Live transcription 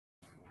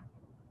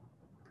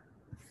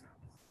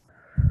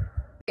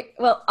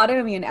Well,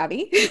 autoimmune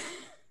Abby,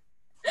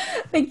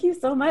 thank you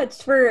so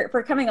much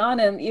for coming on,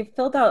 and you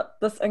filled out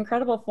this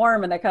incredible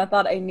form, and I kind of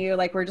thought I knew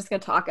like we're just going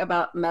to talk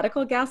about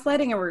medical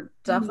gaslighting, and we're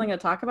definitely Mhm. going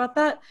to talk about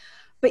that.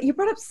 But you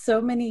brought up so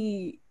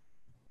many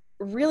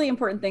really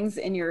important things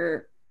in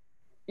your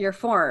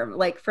form,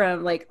 like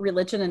from like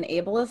religion and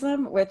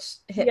ableism, which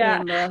hit me Yeah.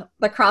 in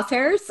the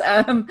crosshairs.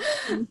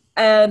 Mhm.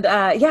 And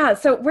yeah,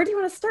 so where do you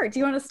want to start? Do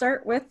you want to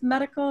start with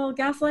medical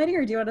gaslighting,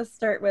 or do you want to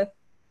start with?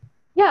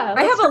 Yeah,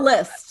 I let's have a start.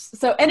 list,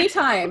 so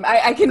anytime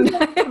I can.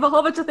 I have a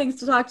whole bunch of things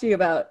to talk to you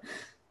about.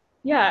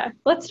 Yeah,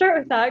 let's start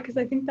with that because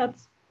I think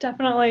that's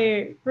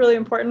definitely really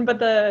important. But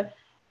the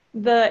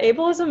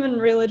ableism in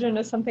religion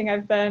is something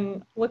I've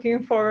been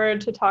looking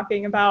forward to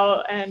talking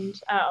about and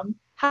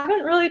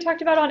haven't really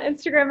talked about on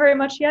Instagram very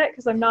much yet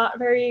because I'm not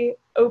very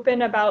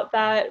open about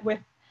that with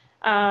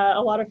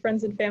a lot of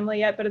friends and family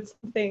yet. But it's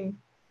something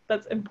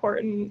that's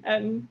important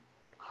and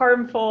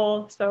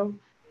harmful. So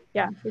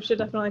yeah, we should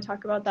definitely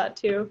talk about that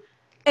too.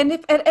 And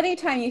if at any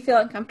time you feel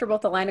uncomfortable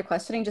with the line of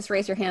questioning, just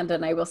raise your hand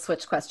and I will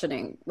switch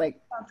questioning.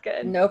 Like, Sounds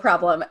good. no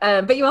problem.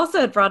 But you also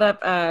had brought up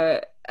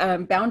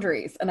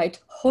boundaries, and I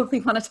totally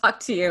want to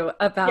talk to you Yeah.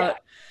 about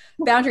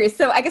boundaries.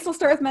 So I guess we'll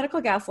start with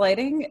medical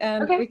gaslighting,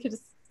 and we Okay. could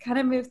just kind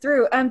of move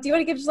through. Do you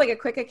want to give just like a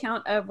quick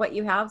account of what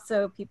you have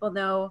so people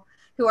know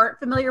who aren't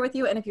familiar with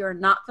you? And if you're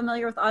not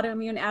familiar with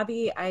Autoimmune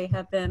Abby, I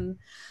have been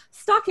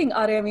stalking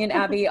Autoimmune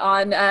Abby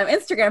on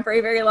Instagram for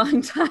a very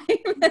long time.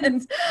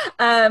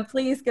 And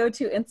please go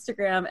to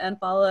Instagram and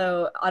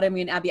follow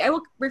Autoimmune Abby. I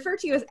will refer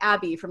to you as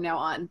Abby from now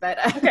on, but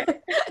Okay.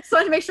 just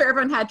wanted to make sure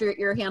everyone had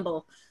your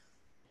handle.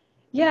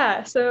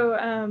 Yeah, so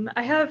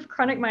I have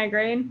chronic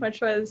migraine,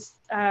 which was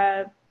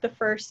the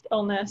first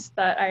illness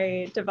that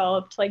I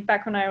developed like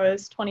back when I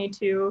was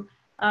 22.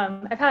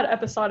 I've had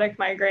episodic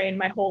migraine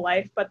my whole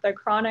life, but the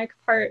chronic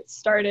part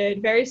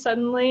started very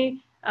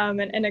suddenly and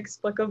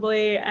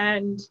inexplicably.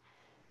 And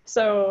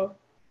so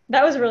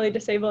that was really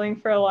disabling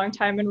for a long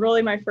time and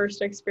really my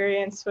first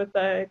experience with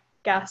the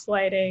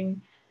gaslighting.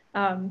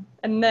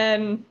 And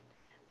then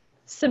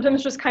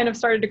symptoms just kind of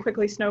started to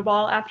quickly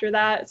snowball after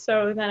that.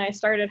 So then I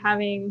started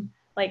having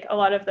like a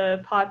lot of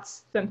the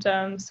POTS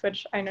symptoms,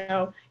 which I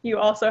know you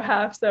also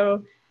have.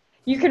 So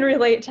you can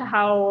relate to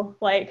how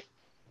like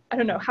I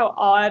don't know how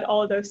odd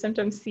all of those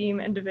symptoms seem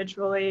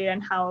individually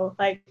and how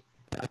like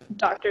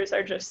doctors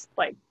are just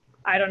like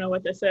I don't know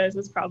what this is.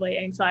 It's probably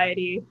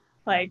anxiety.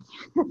 Like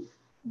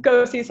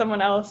go see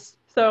someone else.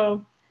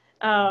 So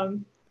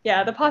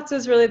yeah, the POTS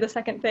was really the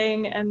second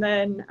thing, and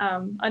then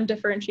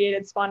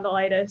undifferentiated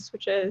spondylitis,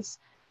 which is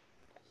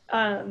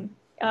um,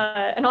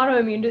 an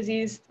autoimmune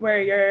disease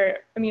where your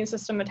immune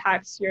system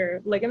attacks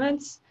your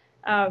ligaments,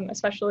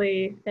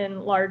 especially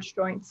in large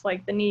joints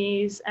like the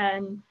knees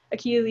and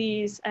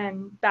Achilles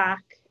and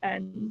back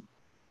and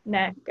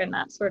neck and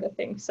that sort of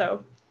thing.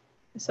 So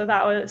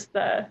that was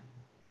the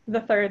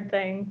third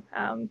thing.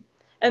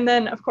 And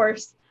then, of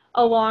course,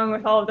 along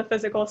with all of the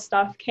physical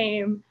stuff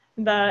came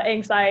the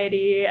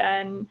anxiety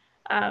and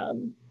I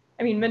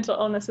mean, mental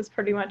illness is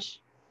pretty much,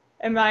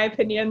 in my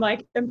opinion,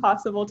 like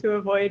impossible to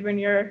avoid when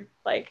you're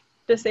like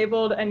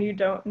disabled and you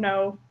don't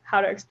know how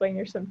to explain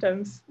your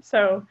symptoms.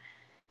 So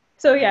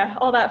yeah,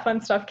 all that fun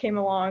stuff came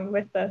along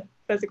with the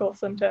physical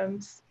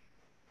symptoms.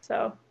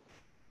 So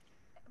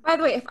By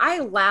the way, if I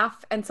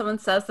laugh and someone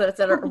says that it's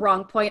at a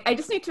wrong point, I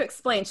just need to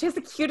explain. She has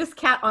the cutest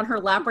cat on her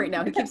lap right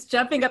now. He keeps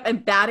jumping up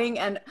and batting,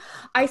 and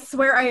I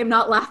swear I am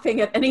not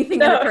laughing at anything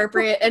no,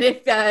 inappropriate. And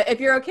if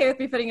you're okay with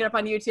me putting it up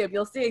on YouTube,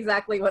 you'll see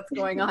exactly what's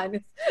going on.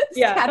 This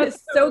yeah, cat that's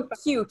is totally so fine.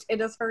 cute; it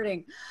is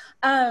hurting.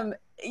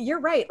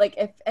 You're right. Like,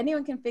 if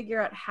anyone can figure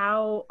out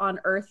how on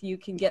earth you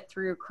can get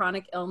through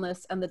chronic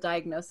illness and the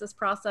diagnosis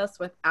process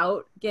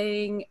without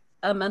getting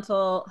a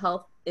mental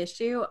health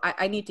issue,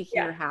 I need to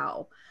Yeah, hear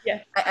how.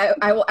 yes.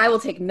 I will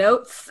take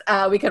notes.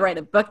 We could write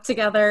a book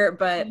together,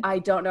 but I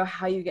don't know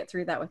how you get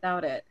through that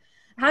without it.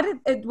 How did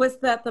it was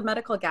that the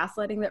medical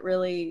gaslighting that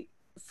really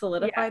Yeah.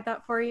 solidified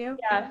that for you?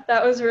 Yeah,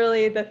 that was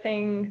really the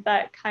thing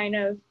that kind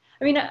of,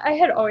 I mean, I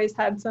had always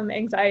had some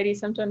anxiety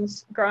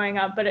symptoms growing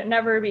up, but it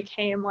never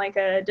became like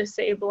a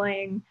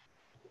disabling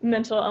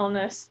mental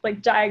illness,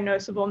 like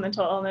diagnosable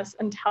mental illness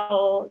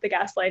until the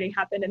gaslighting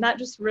happened. And that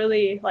just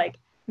really like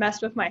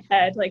messed with my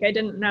head. Like I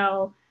didn't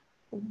know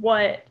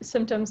what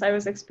symptoms I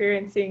was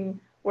experiencing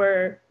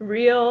were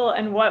real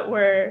and what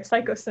were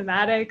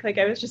psychosomatic. Like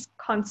I was just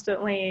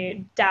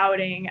constantly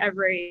doubting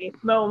every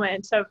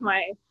moment of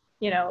my,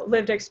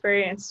 lived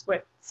experience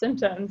with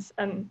symptoms.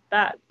 And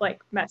that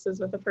like messes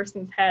with a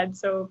person's head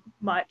so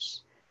much.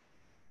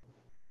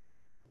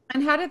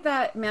 And how did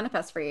that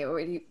manifest for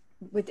you?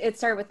 It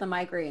started with the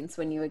migraines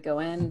when you would go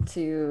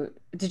into,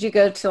 did you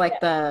go to like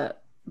the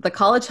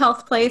college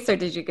health place, or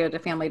did you go to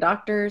family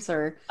doctors,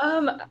 or?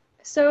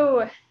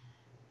 So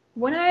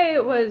when I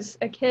was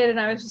a kid and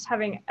I was just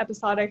having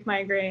episodic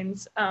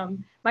migraines,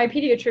 my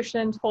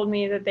pediatrician told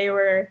me that they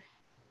were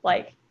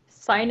like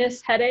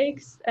sinus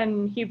headaches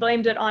and he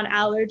blamed it on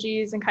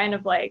allergies and kind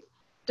of like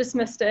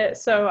dismissed it.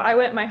 So I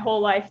went my whole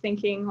life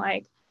thinking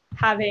like,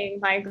 having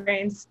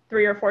migraines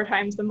 3 or 4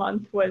 times a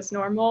month was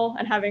normal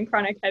and having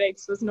chronic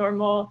headaches was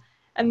normal.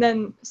 And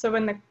then, so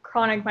when the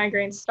chronic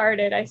migraines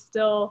started, I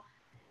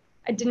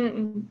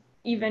didn't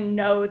even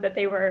know that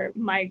they were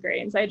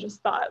migraines. I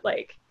just thought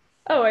like,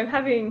 oh, I'm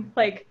having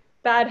like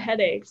bad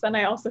headaches and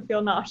I also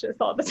feel nauseous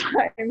all the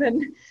time.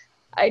 And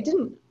I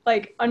didn't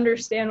like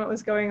understand what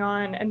was going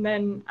on. And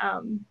then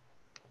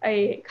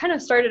I kind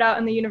of started out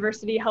in the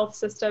university health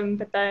system,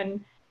 but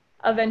then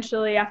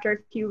eventually after a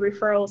few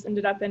referrals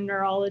ended up in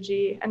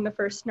neurology. And the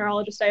first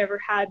neurologist I ever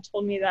had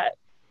told me that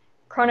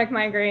chronic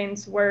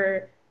migraines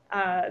were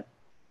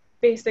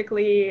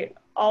basically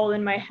all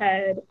in my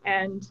head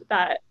and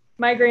that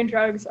migraine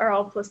drugs are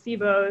all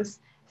placebos.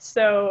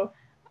 So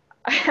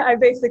I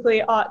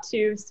basically ought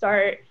to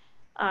start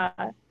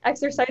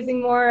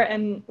exercising more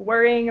and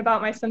worrying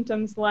about my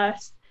symptoms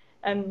less,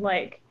 and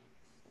like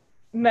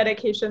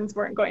medications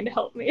weren't going to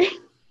help me.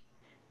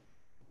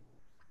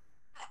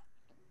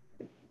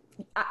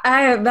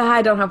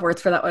 I don't have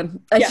words for that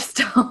one. I just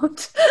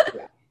don't.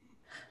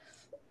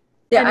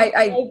 Yeah,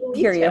 I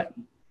hear you.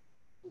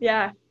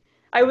 Yeah.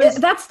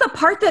 That's the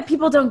part that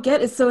people don't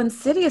get is so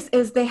insidious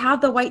is they have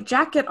the white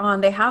jacket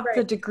on, they have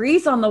the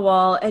degrees on the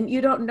wall, and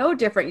you don't know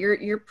different.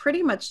 You're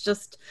pretty much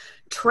just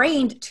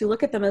trained to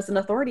look at them as an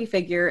authority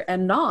figure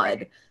and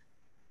nod.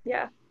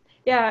 Yeah.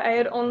 Yeah, I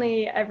had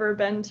only ever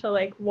been to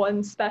like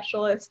one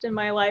specialist in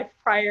my life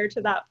prior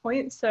to that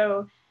point.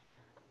 So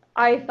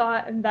I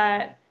thought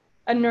that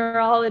a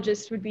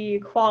neurologist would be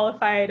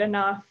qualified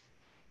enough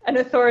and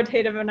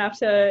authoritative enough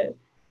to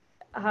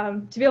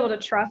be able to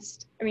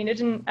trust. I mean, it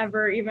didn't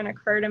ever even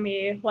occur to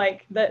me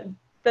like that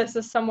this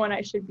is someone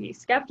I should be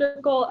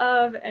skeptical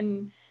of,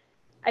 and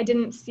I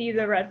didn't see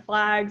the red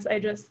flags. I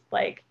just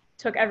like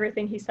took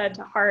everything he said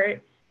to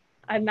heart,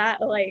 and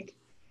that like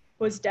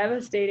was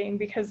devastating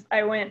because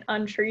I went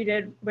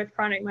untreated with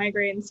chronic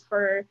migraines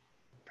for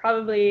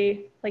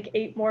probably like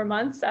 8 more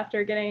months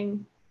after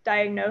getting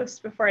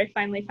diagnosed before I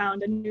finally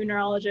found a new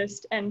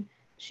neurologist. And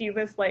she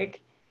was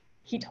like,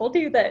 he told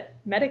you that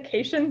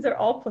medications are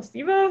all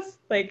placebos?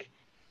 Like,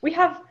 we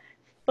have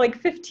like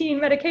 15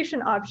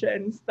 medication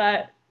options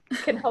that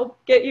can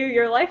help get you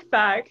your life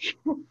back.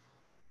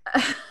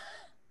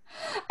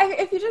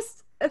 If you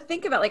just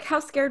think about like how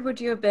scared would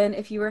you have been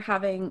if you were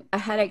having a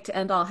headache to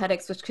end all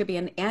headaches, which could be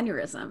an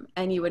aneurysm,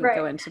 and you wouldn't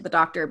go into the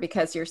doctor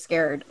because you're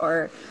scared?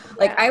 Or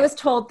like I was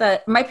told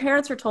that my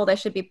parents were told I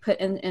should be put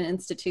in an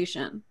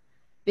institution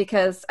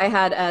because I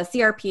had a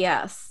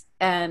CRPS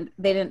and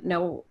they didn't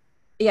know.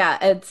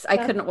 Yeah, I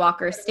couldn't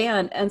walk or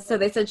stand. And so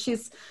they said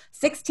she's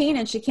 16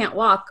 and she can't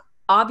walk.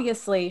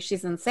 Obviously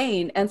she's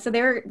insane. And so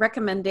they're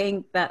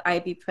recommending that I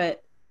be put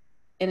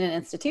in an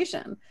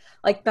institution.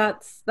 Like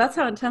that's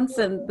how intense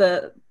and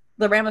the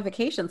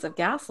ramifications of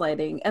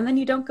gaslighting, and then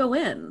you don't go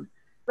in.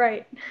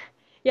 Right.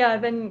 Yeah,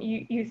 then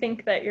you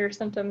think that your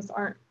symptoms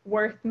aren't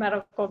worth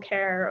medical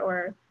care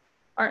or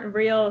aren't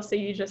real, so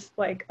you just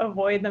like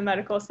avoid the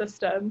medical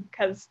system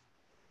because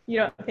you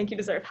don't think you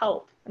deserve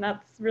help, and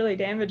that's really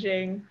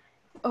damaging.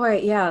 Oh,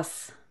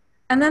 yes.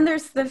 And then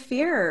there's the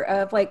fear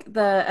of like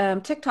the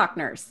TikTok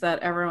nurse that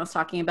everyone was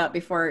talking about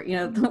before, you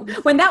know,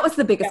 when that was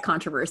the biggest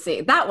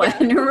controversy. That one,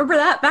 remember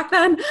that back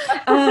then?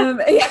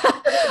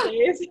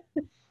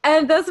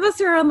 And those of us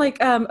who are on like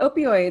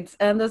opioids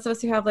and those of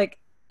us who have like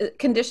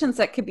conditions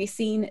that could be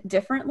seen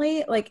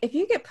differently, like if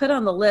you get put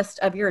on the list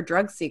of you're a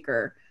drug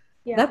seeker,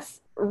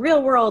 that's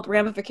real world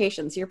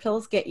ramifications. Your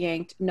pills get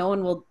yanked. No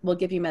one will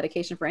give you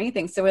medication for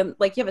anything. So when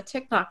like you have a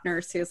TikTok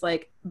nurse who's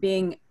like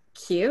being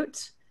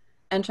cute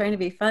and trying to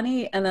be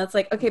funny, and that's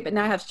like, okay, but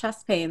now I have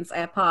chest pains, I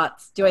have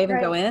POTS, do I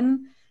even go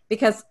in?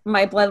 Because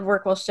my blood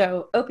work will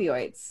show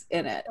opioids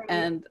in it,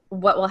 and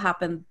what will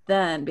happen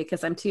then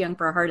because I'm too young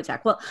for a heart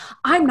attack? Well,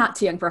 I'm not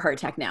too young for a heart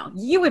attack now.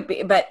 You would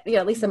be, but you know,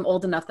 at least I'm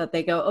old enough that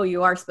they go, oh,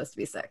 you are supposed to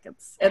be sick.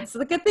 It's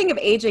the good thing of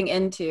aging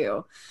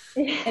into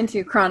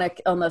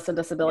chronic illness and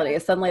disability.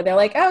 Suddenly they're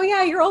like, oh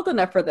yeah, you're old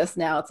enough for this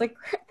now. It's like,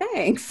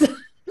 thanks.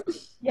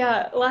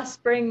 Yeah, last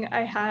spring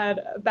I had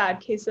a bad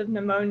case of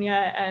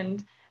pneumonia,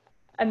 and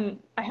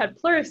I had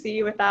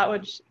pleurisy with that,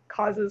 which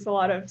causes a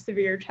lot of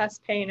severe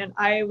chest pain. And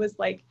I was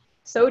like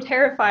so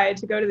terrified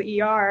to go to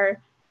the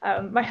ER.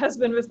 My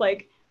husband was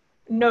like,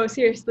 no,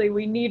 seriously,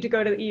 we need to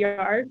go to the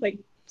ER. Like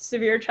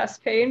severe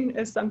chest pain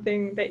is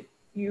something that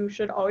you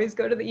should always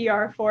go to the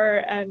ER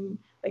for. And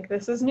like,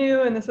 this is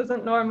new and this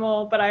isn't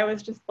normal. But I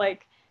was just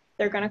like,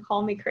 they're going to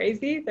call me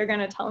crazy. They're going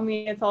to tell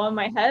me it's all in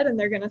my head and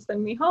they're going to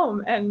send me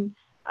home. And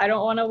I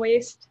don't want to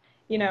waste,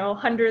 you know,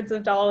 hundreds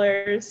of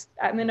dollars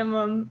at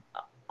minimum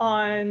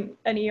on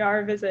an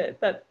ER visit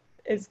that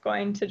is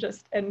going to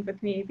just end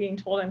with me being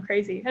told I'm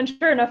crazy. And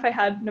sure enough, I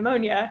had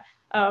pneumonia,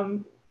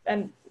 and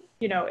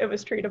you know, it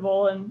was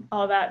treatable and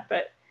all that.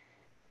 But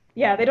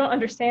yeah, they don't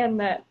understand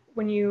that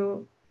when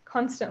you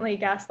constantly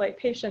gaslight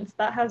patients,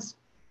 that has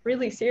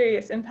really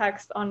serious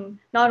impacts on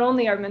not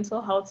only our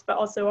mental health, but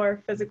also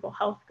our physical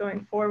health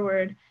going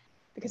forward.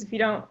 Because if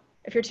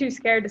you're too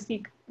scared to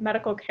seek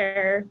medical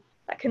care,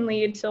 that can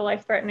lead to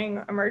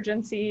life-threatening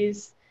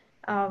emergencies,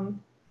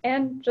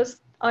 and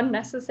just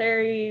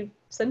unnecessary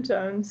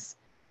symptoms.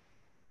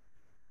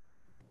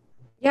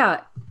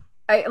 Yeah.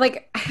 I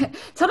like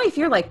tell me if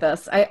you're like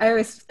this. I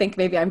always think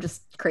maybe I'm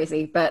just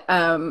crazy, but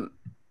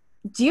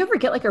do you ever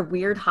get like a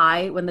weird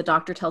high when the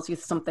doctor tells you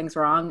something's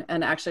wrong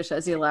and actually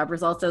shows you lab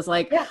results as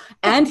like, Yeah.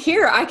 and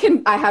here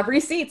I have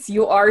receipts,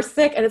 you are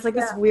sick. And it's like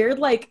this Yeah. weird,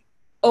 like,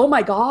 oh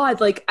my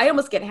God, like I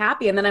almost get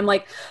happy. And then I'm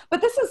like,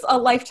 but this is a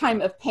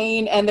lifetime of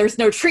pain and there's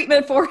no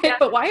treatment for it. Yeah.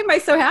 But why am I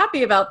so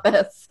happy about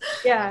this?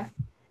 Yeah.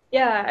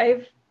 Yeah.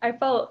 I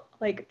felt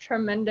like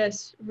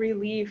tremendous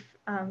relief.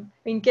 I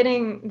mean,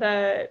 getting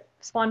the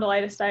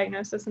spondylitis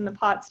diagnosis and the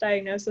POTS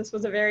diagnosis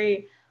was a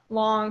very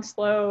long,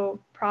 slow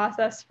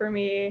process for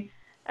me,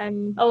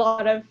 and a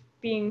lot of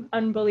being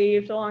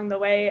unbelieved along the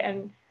way.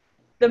 And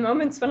the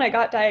moments when I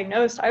got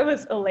diagnosed, I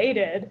was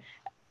elated.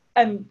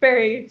 And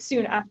very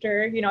soon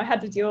after, I had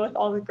to deal with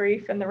all the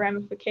grief and the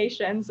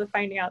ramifications of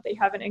finding out that you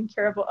have an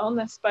incurable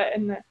illness. But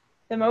in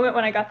the moment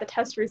when I got the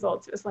test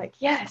results, it was like,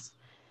 yes,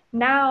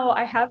 now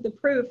I have the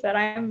proof that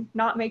I'm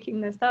not making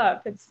this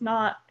up. It's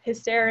not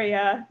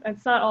hysteria.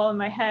 It's not all in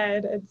my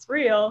head. It's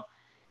real.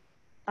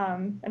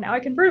 And now I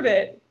can prove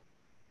it.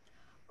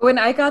 When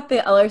I got the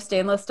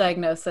Ehlers-Danlos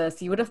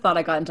diagnosis, you would have thought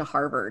I got into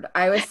Harvard.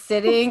 I was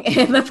sitting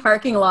in the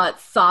parking lot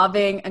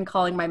sobbing and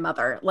calling my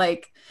mother.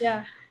 Like,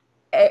 Yeah.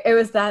 it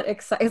was that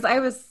exciting. I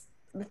was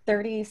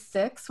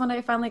 36 when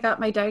I finally got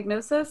my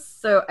diagnosis.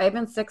 So I've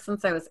been sick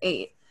since I was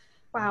 8.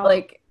 Wow.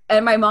 Like,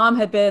 and my mom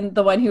had been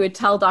the one who would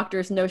tell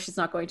doctors, no, she's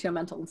not going to a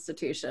mental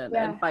institution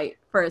Yeah. and fight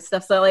for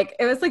stuff. So like,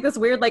 it was like this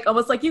weird, like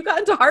almost like you got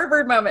into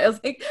Harvard moment. It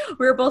was like,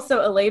 we were both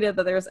so elated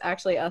that there was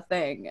actually a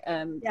thing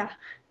and Yeah.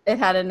 it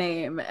had a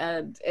name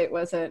and it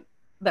wasn't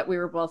that we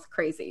were both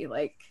crazy.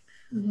 Like,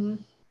 Mm-hmm.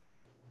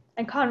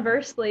 And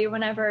conversely,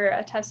 whenever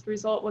a test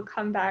result would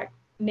come back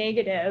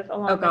negative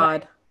along oh the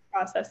God.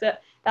 process,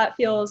 that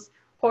feels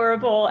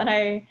horrible. And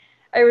I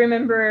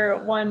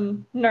remember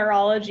one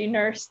neurology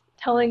nurse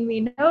telling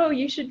me, no,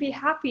 you should be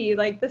happy.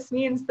 Like, this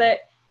means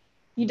that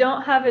you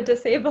don't have a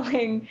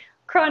disabling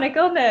chronic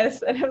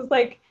illness. And I was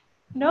like,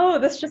 no,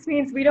 this just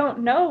means we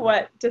don't know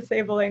what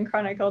disabling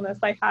chronic illness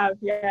I have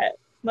yet.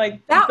 Like,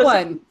 That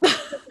one.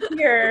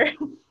 here,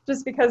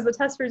 just because the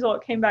test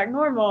result came back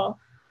normal.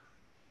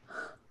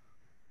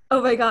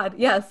 Oh my God.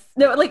 Yes.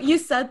 No, like you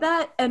said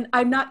that, and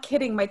I'm not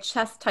kidding. My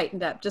chest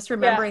tightened up just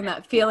remembering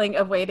that feeling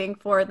of waiting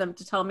for them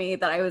to tell me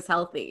that I was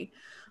healthy.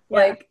 Yeah.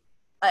 Like,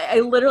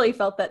 I literally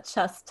felt that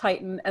chest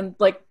tighten and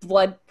like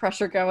blood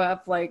pressure go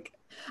up. Like,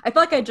 I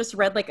felt like I just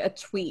read like a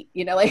tweet,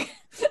 like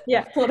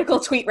Yeah. political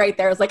tweet right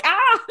there. I was like,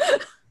 ah.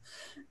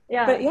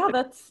 Yeah. But yeah,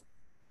 that's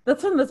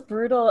one of those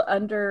brutal,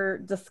 under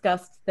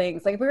discussed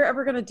things. Like, if we were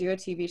ever going to do a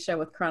TV show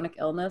with chronic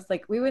illness,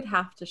 like we would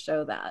have to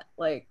show that.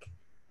 Like,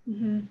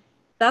 Mm-hmm.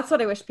 that's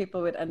what I wish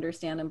people would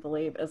understand and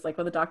believe is like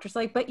when the doctor's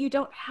like, but you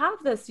don't have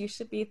this, you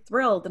should be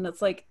thrilled. And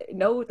it's like,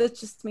 no, this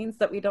just means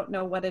that we don't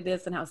know what it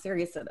is and how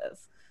serious it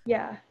is.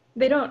 Yeah.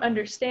 They don't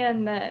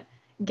understand that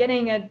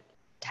getting a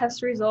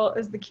test result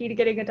is the key to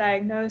getting a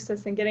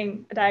diagnosis, and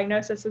getting a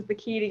diagnosis is the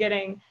key to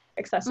getting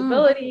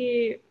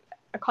accessibility,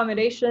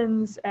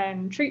 accommodations,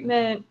 and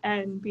treatment,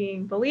 and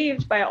being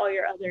believed by all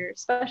your other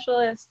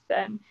specialists.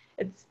 And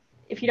it's,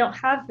 if you don't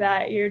have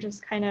that, you're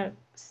just kind of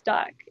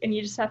stuck, and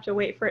you just have to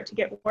wait for it to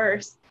get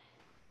worse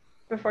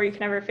before you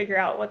can ever figure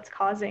out what's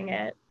causing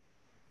it.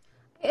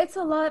 It's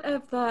a lot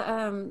of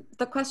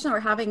the question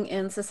we're having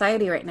in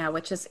society right now,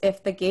 which is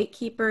if the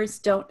gatekeepers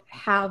don't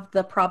have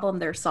the problem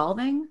they're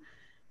solving,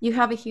 you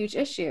have a huge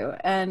issue.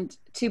 And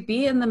to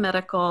be in the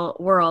medical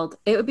world,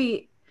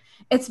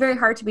 it's very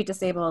hard to be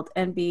disabled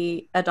and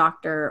be a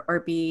doctor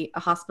or be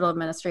a hospital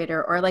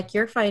administrator, or like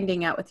you're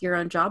finding out with your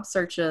own job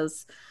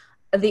searches,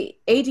 the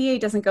ADA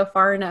doesn't go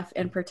far enough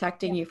in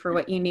protecting you for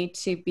what you need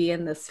to be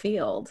in this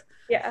field.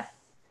 Yeah.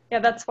 Yeah,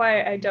 that's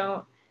why I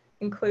don't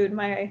include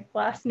my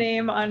last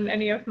name on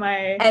any of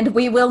my... And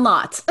we will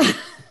not.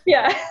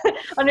 Yeah,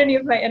 on any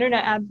of my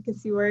internet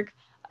advocacy work.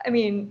 I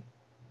mean...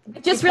 I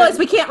just realized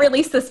we can't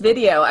release this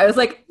video. I was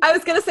going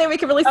to say we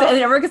can release it and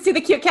everyone can see the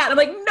cute cat. I'm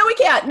like, no, we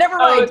can't. Never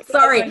mind.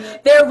 Sorry.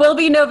 There will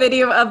be no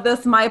video of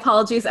this. My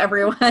apologies,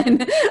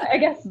 everyone. I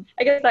guess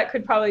that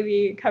could probably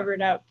be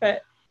covered up,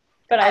 but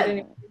I didn't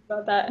even think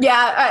about that.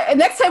 Yeah.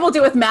 Next time we'll do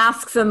it with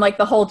masks and like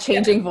the whole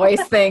changing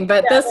voice thing.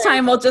 But this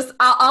time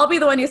I'll be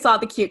the one who saw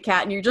the cute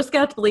cat, and you're just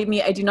going to have to believe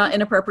me. I do not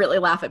inappropriately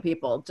laugh at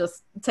people.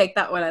 Just take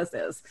that one as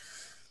is.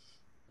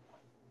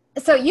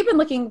 So you've been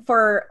looking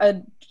for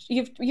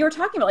you were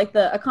talking about like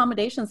the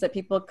accommodations that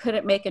people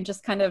couldn't make and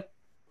just kind of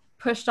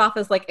pushed off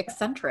as like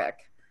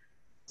eccentric.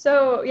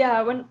 So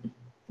yeah,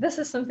 this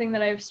is something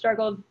that I've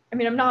struggled. I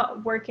mean, I'm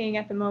not working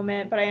at the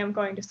moment, but I am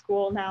going to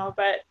school now.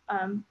 But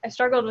I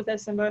struggled with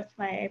this in both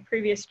my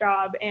previous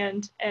job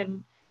and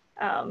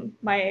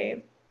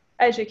my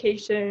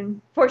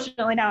education.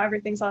 Fortunately, now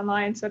everything's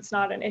online, so it's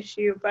not an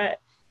issue. But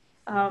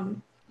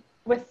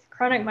with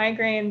chronic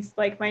migraines,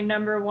 like my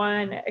number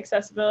one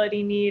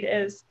accessibility need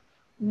is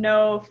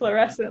no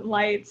fluorescent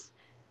lights.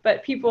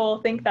 But people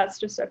think that's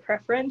just a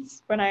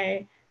preference when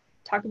I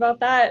talk about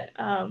that.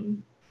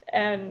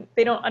 And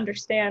they don't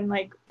understand,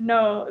 like,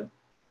 no,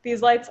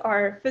 these lights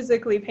are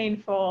physically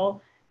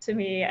painful to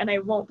me, and I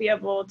won't be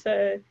able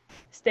to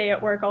stay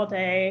at work all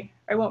day.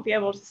 I won't be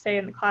able to stay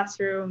in the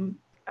classroom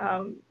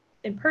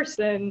in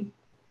person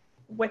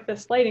with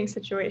this lighting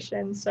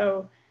situation.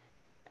 So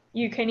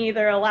you can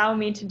either allow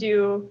me to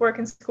do work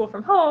and school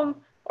from home,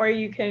 or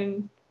you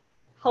can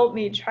help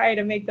me try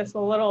to make this a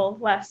little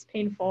less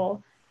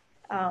painful.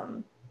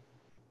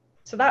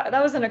 So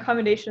that was an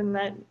accommodation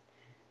that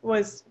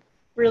was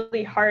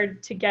really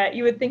hard to get.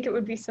 You would think it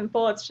would be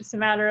simple. It's just a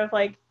matter of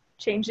like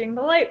changing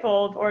the light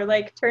bulb or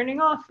like turning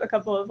off a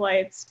couple of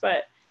lights.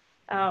 But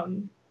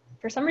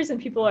for some reason,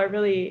 people are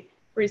really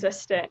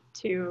resistant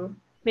to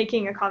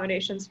making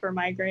accommodations for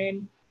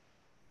migraine.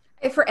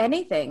 For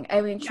anything.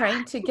 I mean,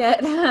 trying to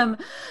get,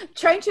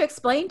 trying to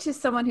explain to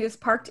someone who's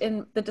parked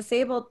in the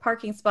disabled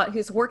parking spot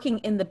who's working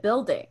in the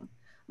building,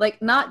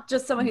 like not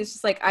just someone who's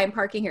just like, I'm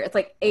parking here. It's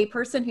like a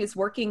person who's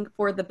working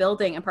for the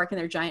building and parking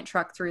their giant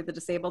truck through the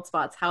disabled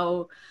spots.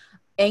 How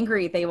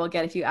angry they will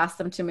get if you ask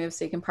them to move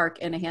so you can park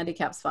in a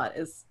handicap spot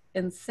is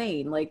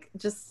insane. Like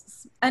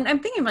just, and I'm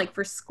thinking like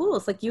for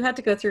schools, like you had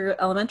to go through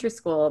elementary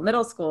school,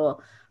 middle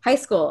school, high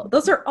school.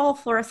 Those are all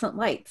fluorescent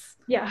lights.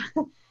 Yeah.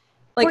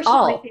 Like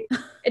all.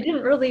 It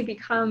didn't really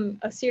become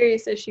a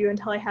serious issue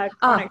until I had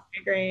chronic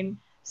migraine.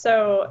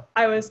 So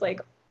I was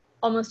like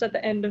almost at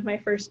the end of my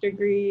first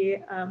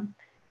degree.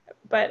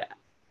 But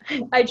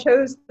I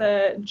chose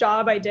the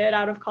job I did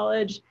out of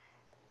college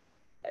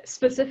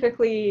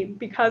specifically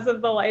because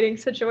of the lighting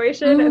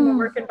situation and the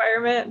work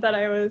environment that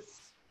I was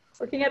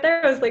working at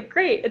there. I was like,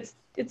 great,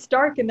 it's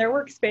dark in their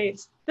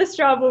workspace. This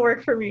job will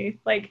work for me.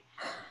 Like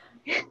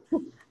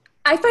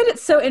I find it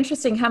so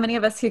interesting how many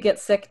of us who get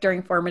sick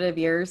during formative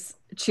years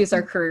choose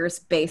our careers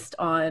based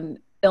on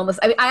illness.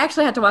 I mean, I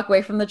actually had to walk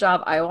away from the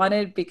job I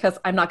wanted because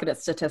I'm not good at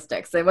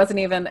statistics. It wasn't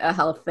even a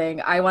health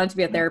thing. I wanted to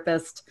be a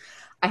therapist.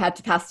 I had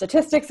to pass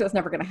statistics. It was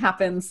never going to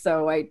happen.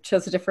 So I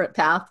chose a different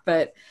path.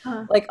 But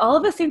like all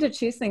of us seem to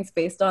choose things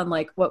based on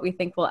like what we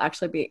think will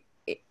actually be,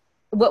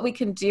 what we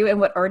can do and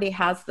what already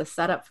has the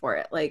setup for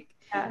it. Like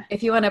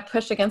if you want to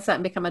push against that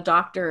and become a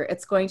doctor,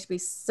 it's going to be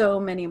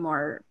so many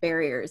more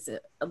barriers.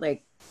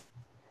 Like,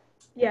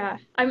 yeah,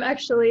 I'm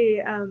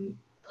actually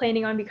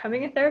planning on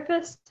becoming a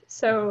therapist.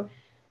 So,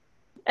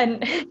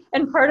 and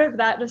part of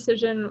that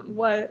decision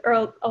was,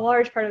 or a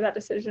large part of that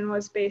decision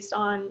was based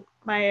on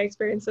my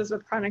experiences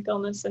with chronic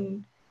illness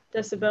and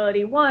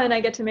disability. One,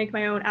 I get to make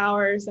my own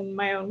hours and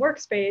my own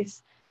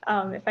workspace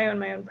if I own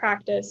my own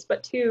practice.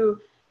 But two,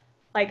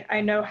 like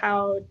I know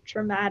how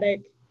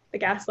traumatic the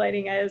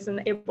gaslighting is and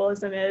the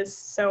ableism is.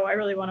 So I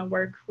really want to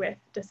work with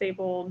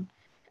disabled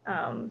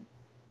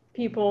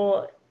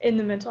people in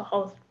the mental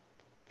health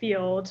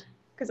field,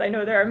 because I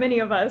know there are many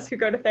of us who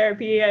go to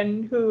therapy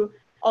and who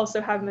also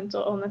have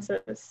mental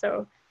illnesses.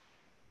 So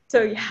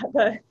yeah,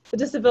 the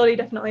disability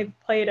definitely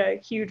played a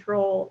huge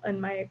role in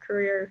my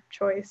career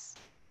choice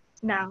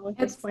now at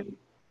this point.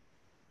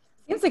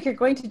 Seems like you're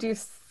going to do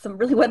some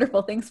really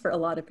wonderful things for a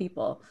lot of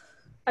people.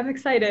 I'm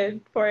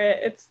excited for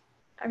it.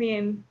 I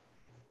mean,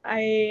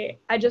 I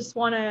just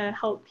want to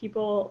help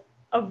people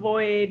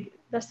avoid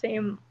the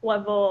same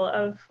level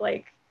of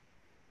like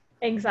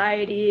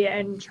anxiety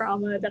and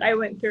trauma that I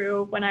went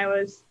through when I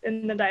was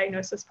in the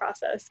diagnosis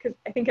process. Because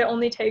I think it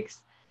only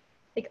takes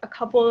like a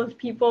couple of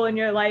people in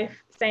your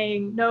life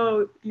saying,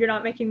 no, you're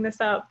not making this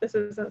up. This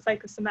isn't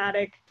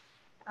psychosomatic.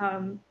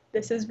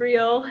 This is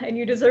real and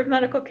you deserve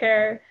medical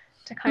care,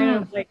 to kind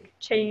of like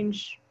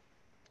change,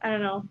 I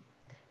don't know,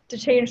 to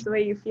change the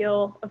way you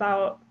feel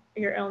about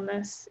your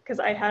illness. Because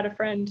I had a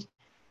friend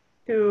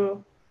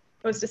who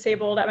was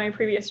disabled at my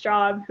previous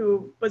job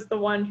who was the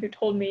one who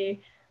told me,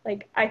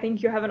 like, I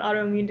think you have an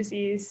autoimmune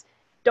disease.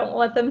 Don't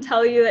let them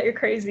tell you that you're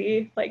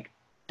crazy. Like,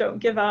 don't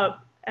give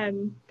up.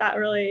 And that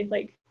really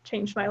like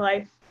changed my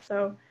life.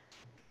 So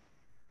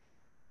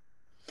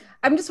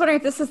I'm just wondering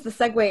if this is the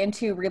segue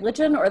into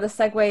religion or the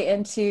segue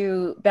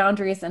into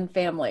boundaries and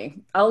family.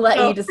 I'll let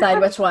you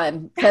decide which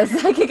one,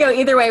 because I could go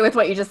either way with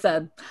what you just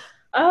said.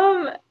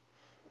 I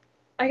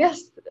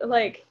guess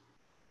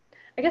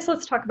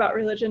let's talk about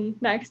religion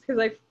next, because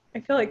I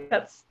feel like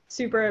that's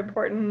super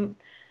important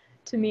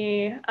to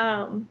me.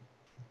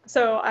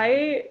 So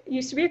I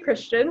used to be a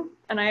Christian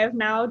and I have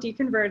now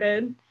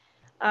deconverted.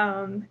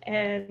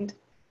 And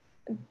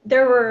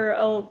there were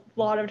a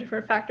lot of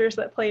different factors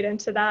that played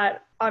into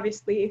that.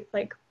 Obviously,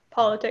 like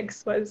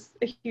politics was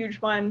a huge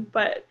one,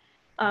 but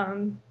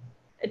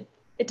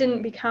it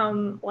didn't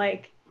become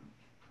like,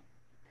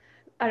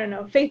 I don't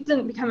know, faith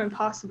didn't become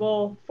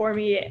impossible for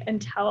me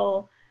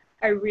until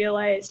I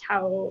realized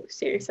how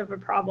serious of a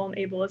problem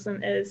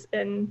ableism is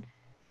in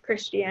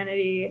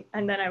Christianity.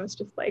 And then I was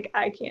just like,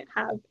 I can't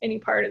have any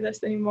part of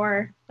this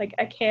anymore. Like,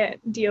 I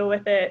can't deal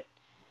with it.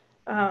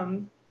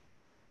 And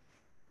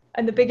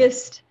the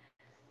biggest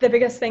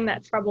thing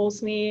that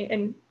troubles me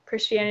in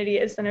Christianity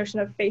is the notion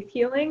of faith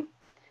healing.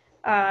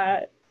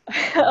 A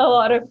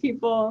lot of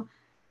people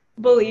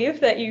believe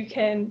that you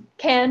can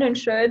and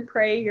should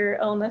pray your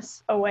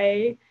illness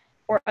away,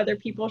 or other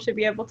people should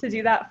be able to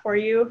do that for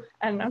you.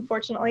 And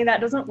unfortunately,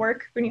 that doesn't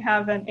work when you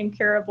have an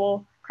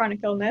incurable chronic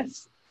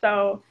illness.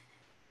 So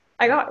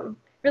I got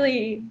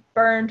really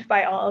burned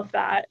by all of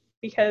that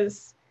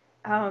because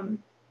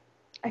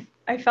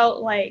I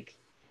felt like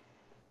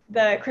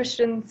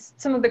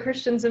some of the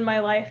Christians in my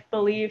life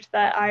believed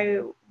that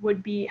I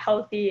would be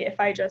healthy if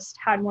I just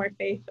had more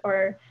faith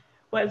or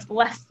was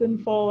less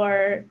sinful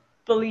or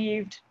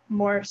believed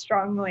more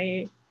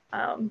strongly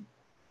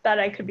that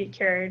I could be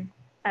cured.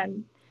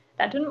 And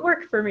that didn't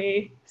work for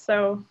me.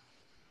 So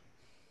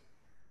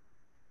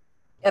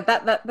Yeah,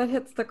 that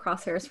hits the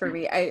crosshairs for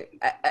me. I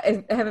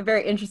have a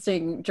very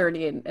interesting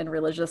journey in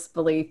religious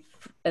belief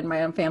in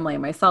my own family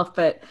and myself,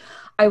 but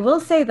I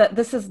will say that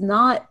this is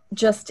not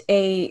just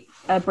a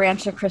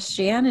branch of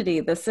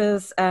Christianity. This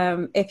is,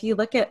 if you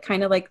look at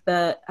kind of like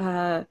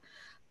the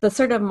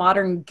sort of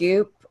modern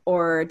Goop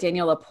or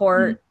Daniel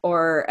Laporte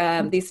or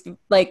these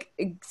like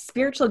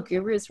spiritual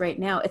gurus right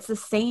now, it's the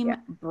same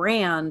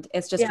brand.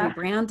 It's just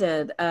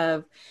rebranded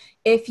of,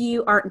 if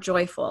you aren't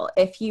joyful,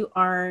 if you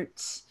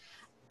aren't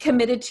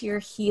committed to your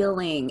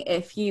healing,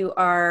 if you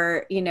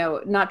are,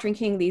 not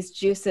drinking these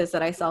juices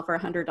that I sell for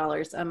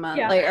 $100 a month,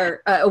 like,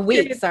 or a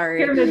week,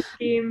 sorry. Pyramid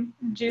scheme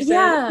juices.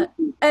 Yeah.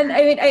 And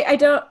I mean,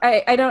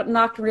 I don't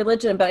knock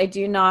religion, but I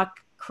do knock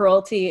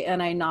cruelty,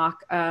 and I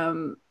knock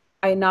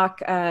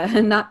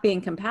not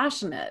being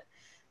compassionate.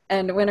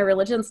 And when a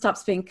religion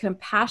stops being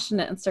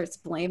compassionate and starts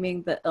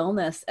blaming the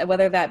illness,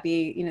 whether that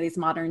be, these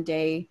modern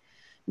day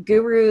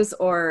gurus,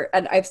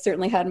 and I've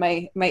certainly had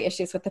my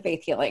issues with the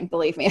faith healing,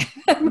 believe me.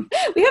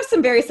 We have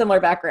some very similar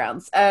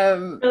backgrounds.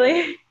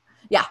 Really?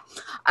 Yeah,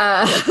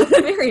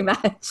 very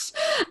much.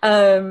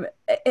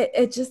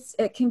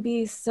 It can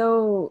be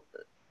so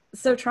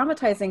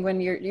traumatizing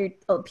when you're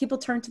people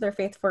turn to their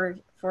faith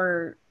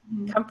for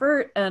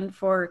comfort and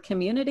for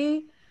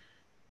community,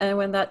 and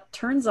when that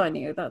turns on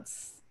you,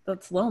 that's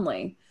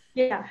lonely.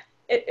 Yeah,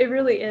 it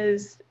really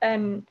is.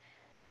 And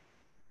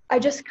I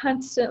just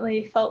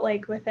constantly felt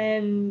like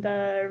within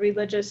the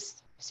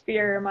religious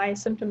sphere, my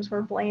symptoms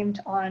were blamed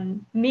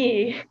on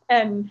me,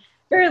 and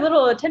very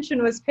little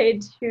attention was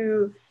paid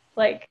to,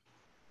 like,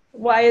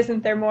 why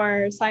isn't there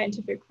more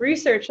scientific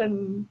research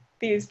on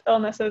these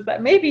illnesses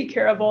that may be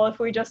curable if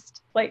we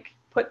just like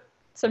put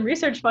some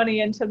research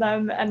money into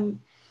them? And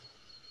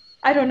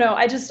I don't know,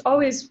 I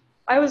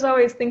was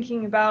always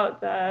thinking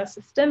about the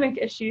systemic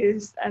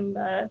issues and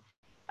the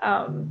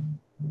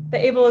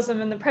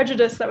ableism and the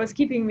prejudice that was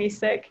keeping me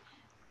sick,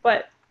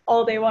 but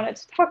all they wanted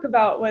to talk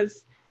about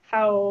was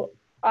how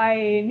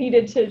I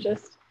needed to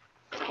just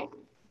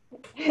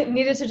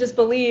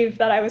believe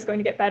that I was going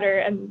to get better,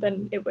 and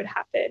then it would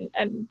happen.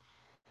 And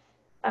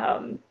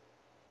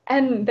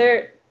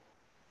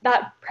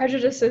that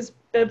prejudice is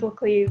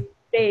biblically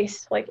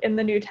based. Like in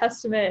the New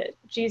Testament,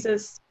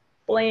 Jesus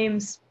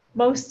blames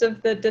most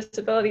of the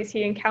disabilities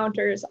he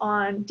encounters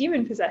on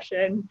demon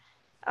possession.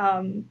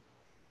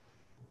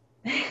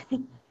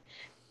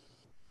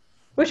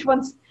 Which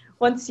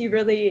once you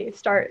really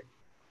start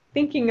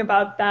thinking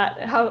about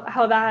that,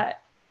 how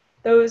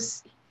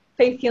those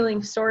faith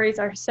healing stories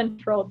are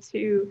central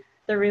to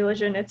the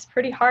religion, it's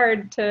pretty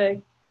hard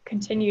to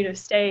continue to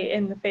stay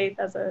in the faith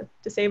as a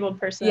disabled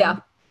person. Yeah,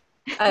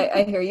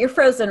 I hear you're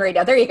frozen right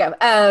now. There you go.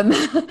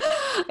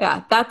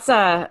 Yeah, that's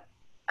I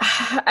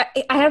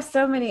have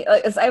so many.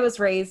 As I was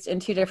raised in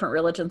two different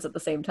religions at the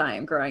same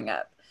time growing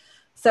up,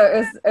 so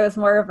it was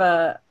more of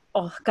a,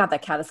 oh God,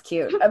 that cat is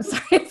cute. I'm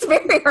sorry, it's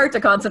very hard to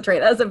concentrate.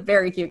 That was a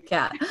very cute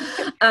cat.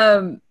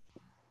 I'm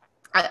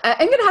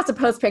gonna have to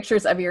post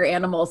pictures of your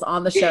animals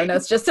on the show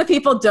notes just so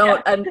people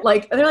don't and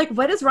they're like,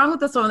 what is wrong with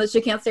this woman that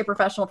she can't stay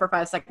professional for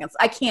 5 seconds?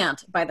 I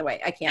can't, by the way,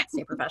 I can't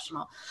stay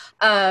professional.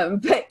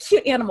 But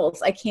cute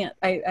animals, I can't.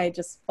 I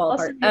just fall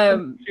apart.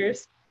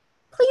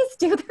 Please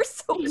do. They're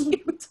so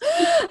cute.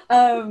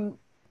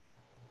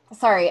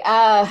 Sorry.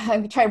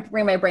 I'm trying to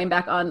bring my brain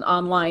back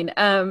online.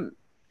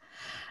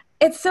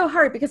 It's so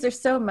hard because there's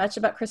so much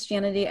about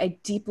Christianity I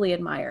deeply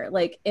admire.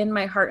 Like in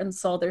my heart and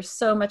soul, there's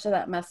so much of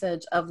that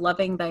message of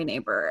loving thy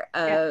neighbor,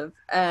 of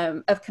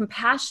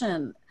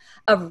compassion,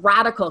 of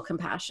radical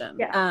compassion.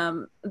 Yeah.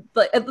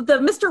 But the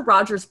Mr.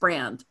 Rogers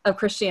brand of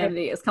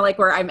Christianity is kind of like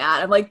where I'm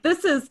at. I'm like,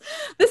 this is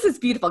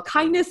beautiful,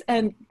 kindness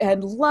and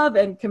love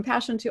and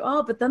compassion to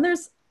all. But then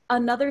there's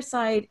another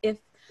side if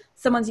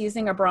someone's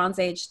using a Bronze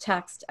Age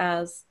text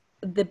as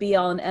the be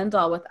all and end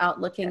all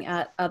without looking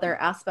at other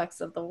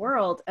aspects of the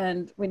world.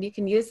 And when you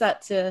can use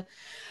that to,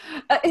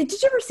 did you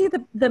ever see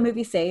the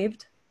movie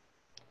Saved?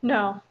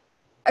 No.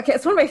 Okay,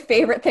 it's one of my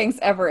favorite things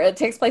ever. It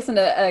takes place in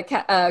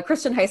a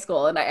Christian high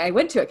school, and I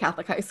went to a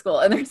Catholic high school,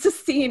 and there's a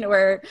scene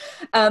where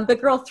the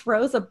girl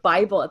throws a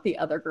Bible at the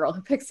other girl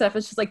who picks it up,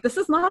 and she's like, this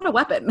is not a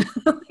weapon.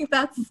 Like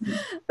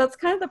that's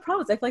kind of the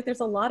problem. I feel like there's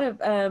a lot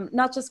of,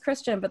 not just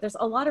Christian, but there's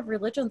a lot of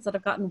religions that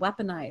have gotten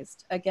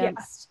weaponized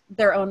against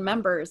their own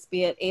members,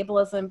 be it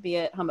ableism, be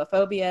it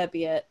homophobia,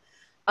 be it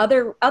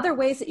other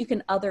ways that you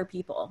can other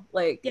people.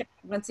 Like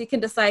once you can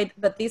decide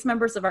that these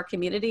members of our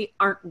community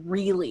aren't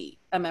really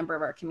a member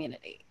of our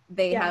community,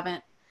 they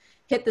haven't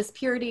hit this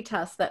purity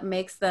test that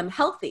makes them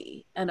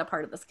healthy and a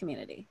part of this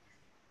community.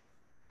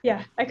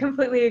 Yeah, I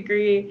completely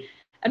agree.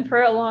 And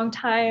for a long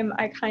time,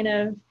 I kind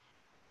of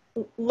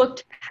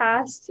looked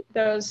past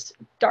those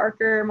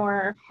darker,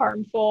 more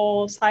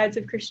harmful sides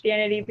of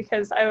Christianity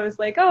because I was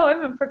like, oh,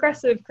 I'm a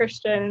progressive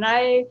Christian and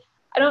I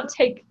don't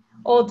take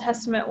Old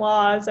Testament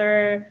laws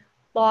or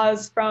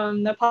laws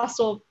from the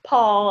Apostle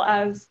Paul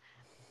as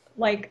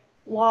like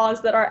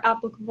laws that are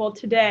applicable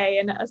today.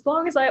 And as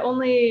long as I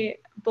only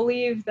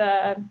believe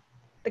the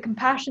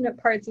compassionate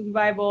parts of the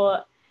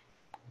Bible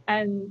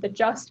and the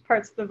just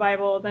parts of the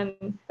Bible,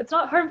 then it's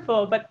not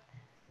harmful. But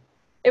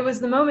it was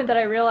the moment that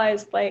I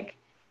realized like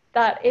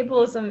that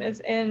ableism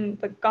is in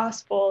the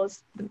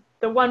Gospels,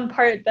 the one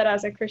part that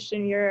as a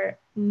Christian you're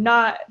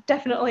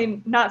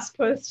definitely not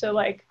supposed to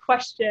like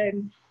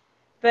question.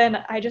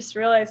 Then I just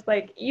realized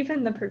like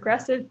even the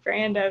progressive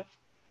brand of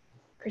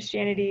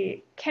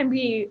Christianity can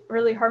be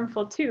really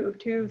harmful too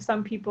to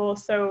some people.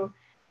 So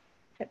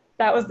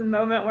that was the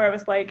moment where I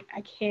was like,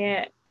 I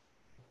can't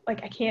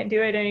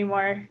do it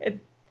anymore.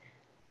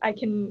 I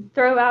can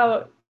throw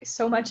out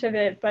so much of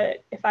it,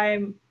 but if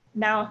I'm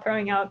now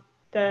throwing out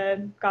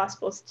the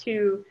Gospels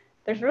too,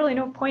 there's really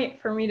no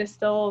point for me to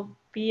still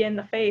be in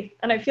the faith.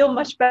 And I feel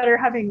much better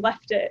having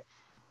left it.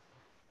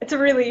 It's a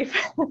relief.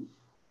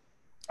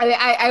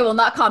 I will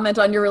not comment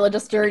on your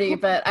religious journey,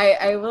 but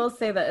I will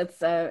say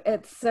that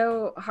it's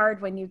so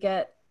hard when you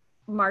get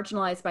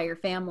marginalized by your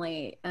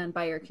family and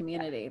by your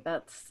community.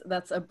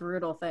 That's a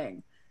brutal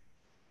thing.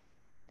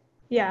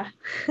 Yeah.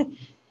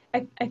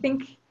 I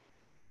think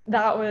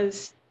that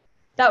was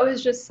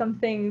just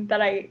something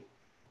that I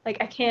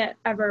can't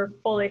ever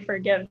fully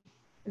forgive,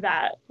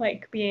 that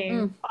like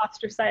being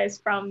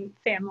ostracized from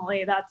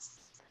family.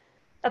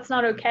 That's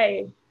not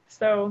okay.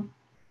 So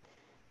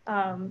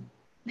um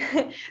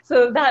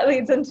so that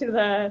leads into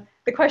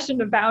the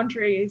question of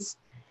boundaries.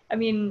 I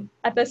mean,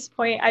 at this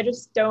point I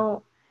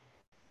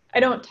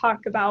don't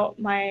talk about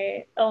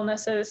my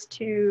illnesses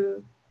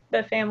to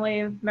the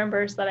family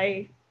members that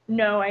I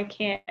know I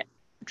can't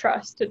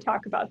trust to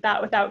talk about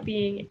that without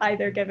being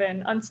either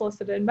given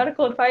unsolicited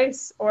medical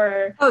advice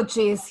Oh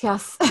geez,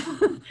 yes.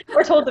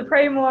 or told to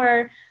pray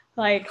more.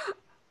 Like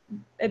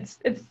it's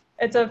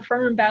a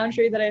firm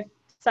boundary that I've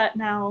set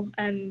now,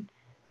 and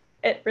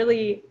it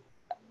really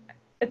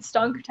it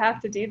stunk to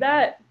have to do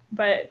that,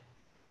 but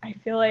I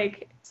feel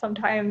like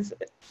sometimes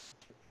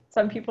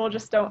some people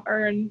just don't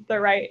earn the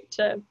right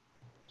to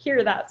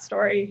hear that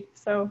story.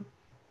 So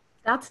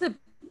That's a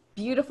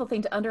beautiful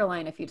thing to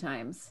underline a few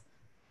times.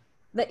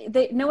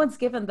 No one's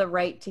given the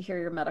right to hear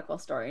your medical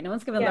story. No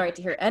one's given the yeah, right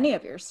to hear any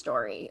of your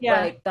story.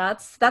 yeah. Like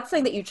that's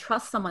something that you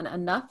trust someone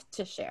enough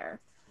to share.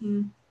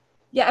 Mm.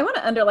 Yeah, I want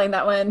to underline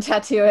that one,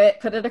 tattoo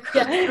it, put it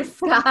across the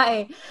Yeah.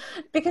 sky.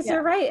 Because Yeah.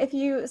 you're right. If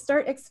you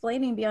start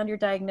explaining beyond your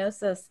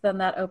diagnosis, then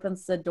that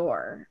opens the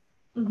door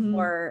Mm-hmm.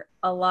 for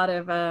a lot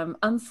of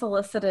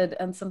unsolicited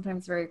and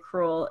sometimes very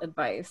cruel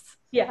advice.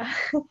 Yeah.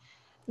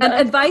 And The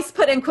advice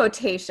put in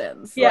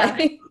quotations. yeah.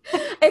 Like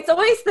it's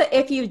always the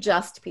if you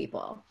just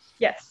people.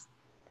 Yes.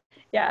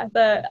 Yeah.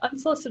 The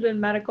unsolicited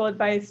medical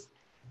advice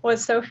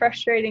was so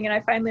frustrating, and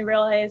I finally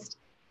realized,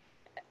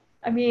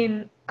 I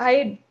mean,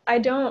 I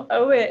don't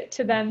owe it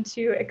to them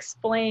to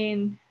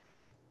explain,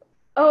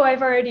 oh,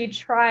 I've already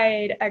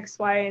tried X,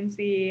 Y, and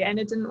Z and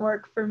it didn't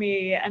work for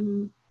me.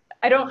 And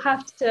I don't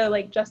have to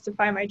like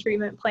justify my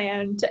treatment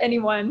plan to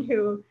anyone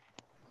who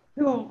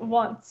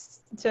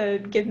wants to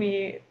give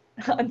me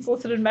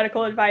unsolicited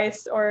medical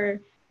advice or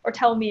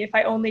tell me if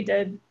I only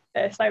did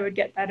this I would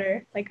get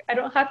better. Like I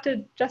don't have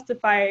to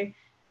justify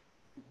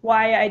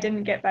why I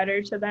didn't get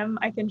better to them.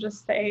 I can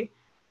just say,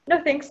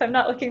 no thanks, I'm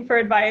not looking for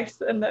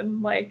advice, and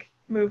then like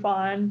move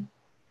on.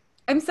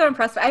 I'm so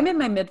impressed. I'm in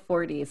my mid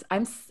 40s.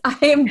 I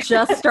am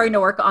just starting to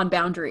work on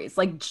boundaries,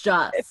 like It's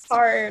just.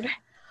 hard.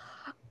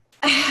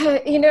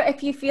 You know,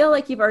 if you feel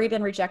like you've already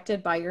been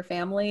rejected by your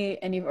family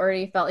and you've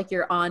already felt like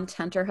you're on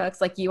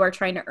tenterhooks, like you are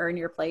trying to earn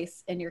your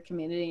place in your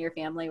community, your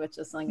family, which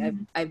is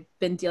something I've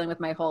been dealing with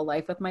my whole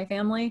life with my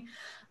family.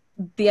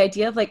 The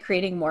idea of like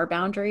creating more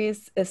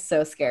boundaries is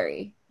so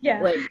scary.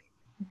 Yeah. Like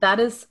that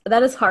is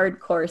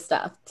hardcore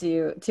stuff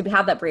to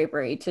have that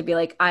bravery to be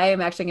like, I am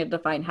actually going to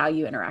define how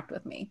you interact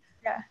with me.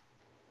 Yeah.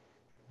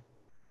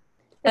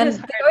 It And is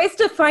they hard. always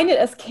define it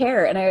as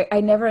care. And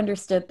I never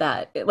understood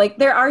that. Like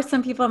there are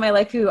some people in my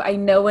life who I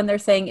know when they're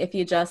saying if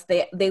you just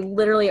they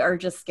literally are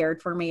just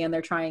scared for me and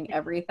they're trying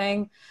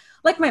everything.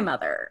 Like my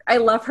mother. I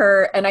love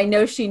her and I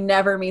know she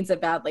never means it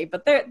badly.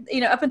 But there,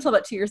 you know, up until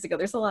about 2 years ago,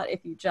 there's a lot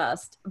if you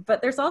just.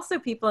 But there's also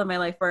people in my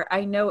life where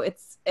I know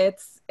it's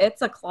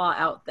a claw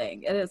out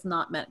thing. It is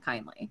not meant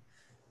kindly.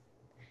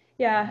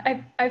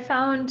 Yeah. I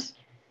found,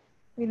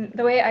 I mean,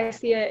 the way I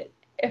see it,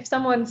 if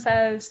someone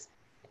says,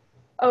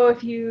 oh,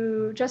 if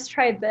you just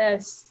tried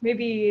this,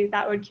 maybe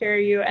that would cure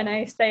you. And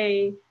I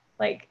say,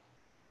 like,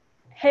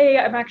 hey,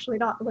 I'm actually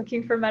not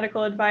looking for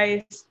medical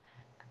advice.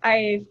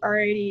 I've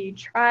already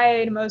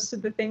tried most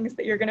of the things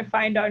that you're going to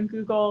find on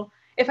Google.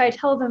 If I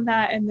tell them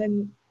that and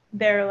then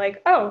they're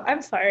like, oh,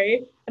 I'm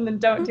sorry, and then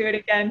don't do it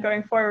again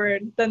going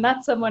forward, then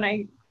that's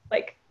someone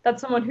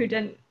that's someone who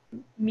didn't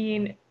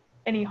mean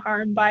any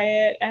harm by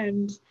it.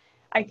 And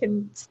I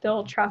can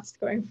still trust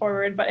going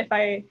forward. But if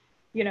I,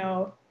 you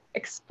know,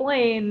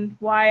 explain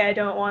why I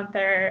don't want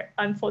their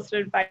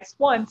unsolicited advice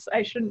once,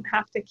 I shouldn't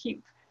have to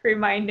keep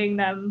reminding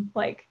them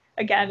like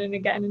again and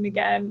again and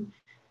again,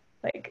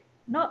 like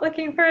not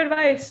looking for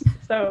advice.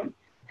 So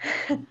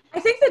I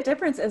think the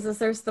difference is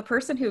there's the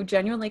person who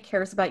genuinely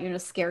cares about you and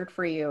is scared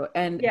for you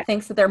and yeah.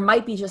 thinks that there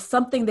might be just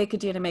something they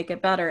could do to make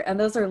it better. And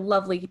those are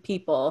lovely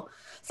people,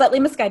 slightly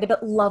misguided,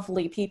 but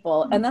lovely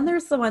people. And then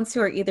there's the ones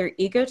who are either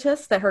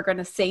egotists that are going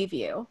to save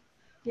you,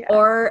 Yeah.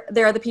 or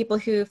there are the people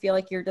who feel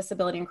like your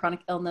disability and chronic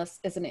illness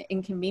is an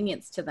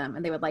inconvenience to them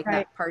and they would like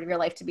Right. that part of your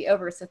life to be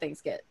over so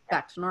things get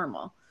back to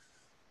normal.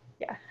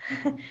 Yeah.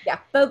 Yeah,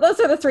 those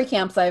are the three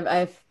camps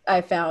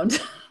I've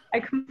found. I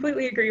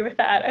completely agree with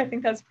that. I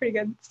think that's a pretty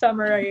good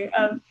summary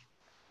of,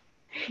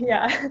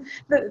 yeah,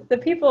 the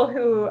people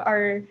who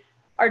are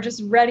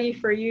just ready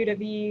for you to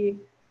be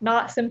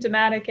not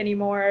symptomatic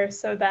anymore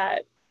so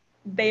that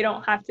they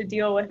don't have to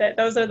deal with it.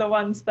 Those are the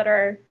ones that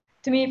are,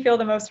 to me, feel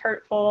the most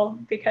hurtful,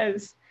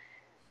 because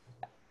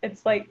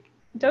it's like,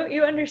 don't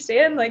you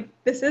understand? Like,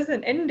 this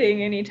isn't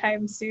ending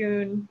anytime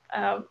soon.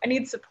 I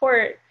need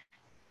support.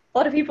 A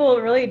lot of people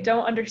really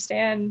don't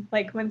understand,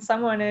 like, when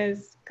someone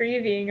is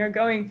grieving or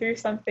going through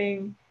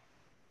something,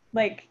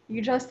 like, you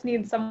just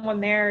need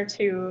someone there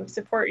to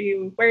support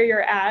you where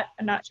you're at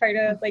and not try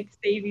to like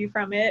save you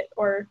from it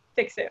or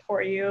fix it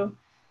for you.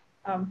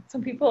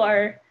 Some people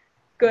are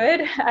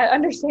good at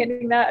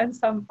understanding that and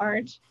some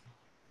aren't.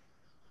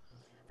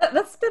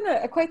 That's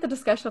been quite the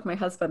discussion with my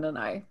husband and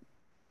I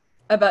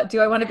about, do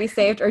I want to be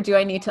saved or do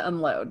I need to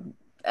unload?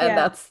 And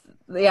Yeah.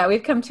 yeah,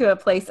 we've come to a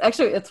place.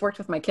 Actually, it's worked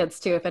with my kids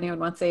too. If anyone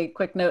wants a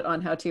quick note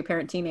on how to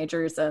parent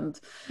teenagers and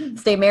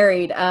stay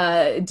married,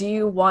 do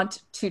you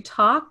want to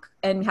talk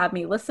and have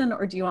me listen,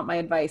 or do you want my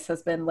advice?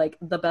 Has been like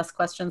the best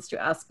questions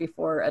to ask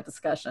before a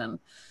discussion.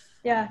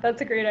 Yeah,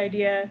 that's a great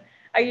idea.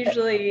 I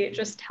usually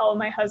just tell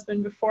my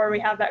husband before we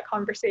have that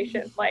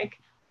conversation, like,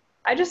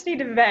 I just need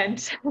to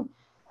vent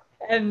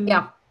and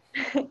Yeah.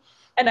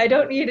 and I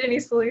don't need any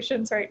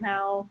solutions right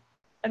now.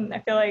 And I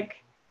feel like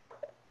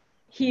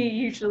he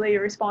usually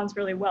responds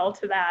really well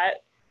to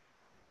that.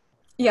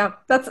 Yeah,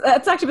 that's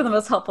actually been the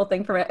most helpful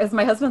thing for me. Is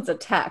my husband's a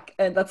tech,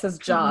 and that's his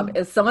job. Mm-hmm.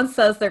 Is someone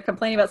says they're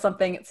complaining about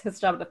something, it's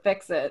his job to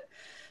fix it.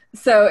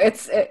 So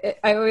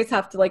I always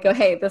have to like go,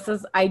 hey,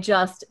 I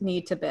just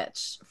need to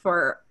bitch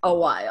for a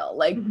while.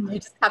 Like, you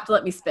just have to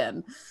let me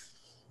spin.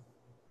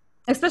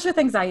 Especially with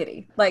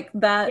anxiety, like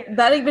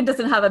that even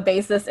doesn't have a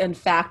basis in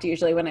fact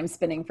usually when I'm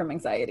spinning from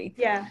anxiety.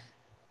 Yeah,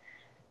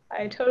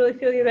 I totally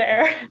feel you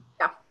there.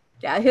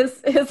 Yeah,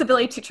 his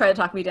ability to try to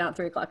talk me down at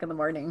 3 o'clock in the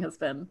morning has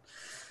been,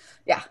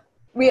 yeah.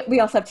 We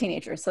also have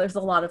teenagers, so there's a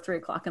lot of 3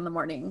 o'clock in the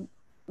morning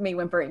me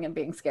whimpering and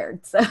being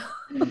scared. So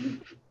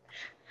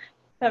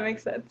that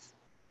makes sense.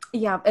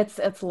 yeah,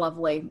 it's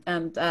lovely.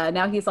 And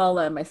now he's all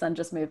in. My son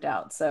just moved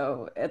out,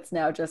 so it's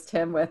now just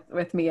him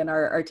with me and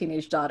our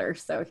teenage daughter.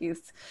 So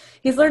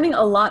he's learning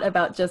a lot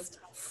about just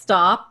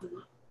stop,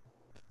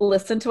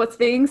 listen to what's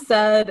being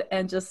said,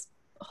 and just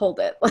hold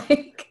it.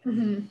 Like,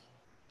 yeah,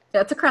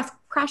 it's a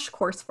crash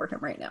course for him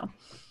right now.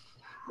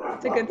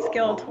 It's a good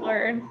skill to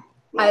learn.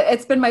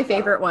 It's been my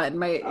favorite one.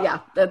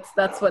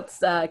 That's what's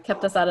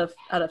kept us out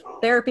of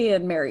therapy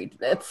and married.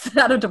 It's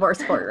out of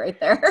divorce court right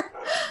there.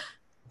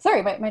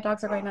 Sorry, my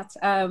dogs are going nuts.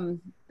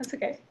 That's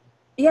okay.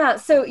 Yeah,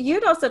 so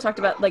you'd also talked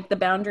about like the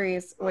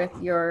boundaries with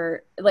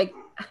your, like,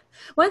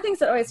 one of the things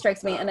that always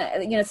strikes me,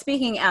 and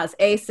speaking as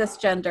a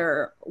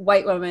cisgender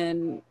white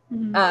woman,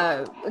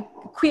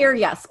 queer,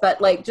 yes, but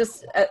like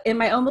just in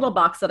my own little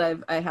box that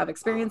I have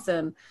experience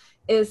in,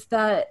 is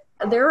that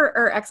there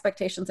are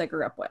expectations I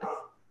grew up with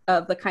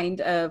of the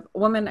kind of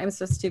woman I'm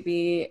supposed to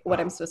be, what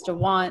I'm supposed to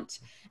want,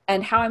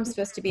 and how I'm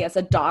supposed to be as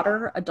a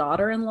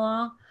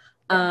daughter-in-law,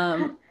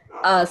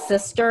 a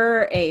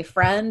sister, a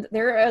friend.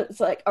 There is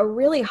like a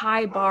really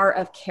high bar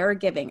of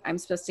caregiving I'm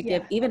supposed to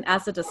give, even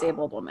as a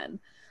disabled woman.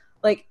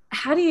 Like,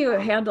 how do you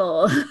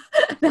handle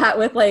that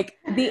with like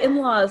the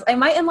in-laws? And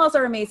my in-laws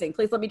are amazing.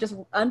 Please let me just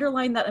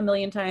underline that a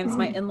million times.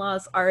 My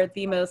in-laws are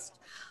the most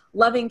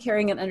loving,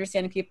 caring, and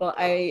understanding people.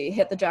 I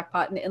hit the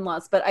jackpot in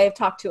in-laws, but I have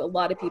talked to a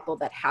lot of people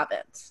that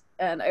haven't.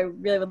 And I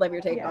really would love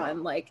your take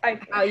on like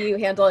how you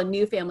handle a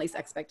new family's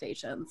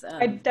expectations.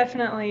 I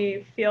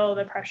definitely feel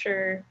the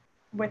pressure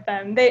with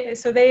them.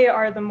 They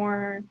are the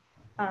more,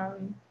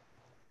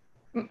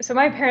 so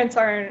my parents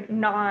are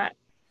not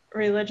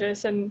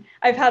religious, and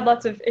I've had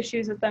lots of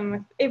issues with them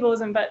with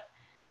ableism, but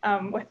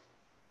with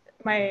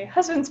my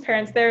husband's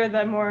parents, they're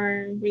the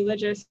more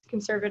religious,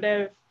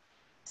 conservative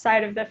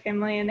side of the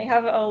family, and they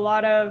have a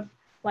lot of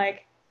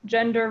like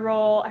gender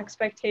role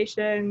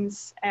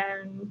expectations.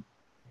 And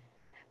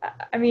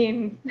I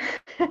mean,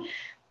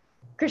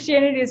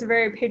 Christianity is a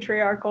very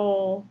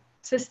patriarchal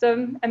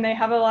system, and they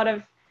have a lot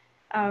of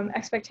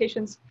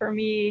expectations for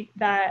me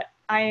that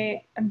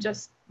I am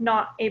just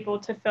not able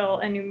to fill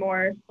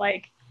anymore.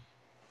 Like,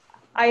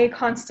 I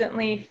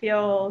constantly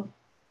feel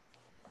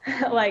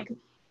like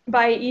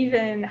by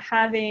even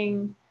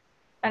having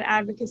an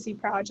advocacy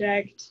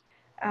project,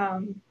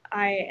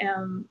 I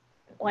am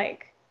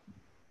like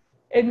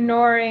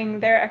ignoring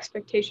their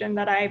expectation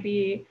that I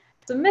be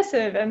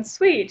submissive and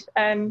sweet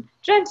and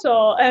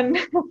gentle and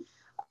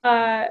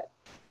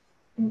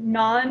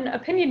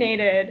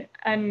non-opinionated.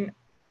 And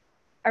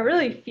I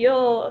really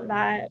feel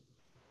that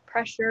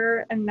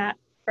pressure and that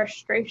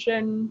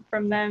frustration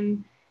from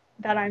them,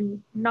 that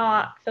I'm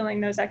not filling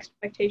those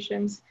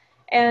expectations.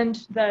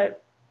 And the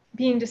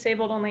being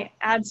disabled only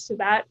adds to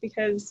that,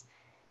 because,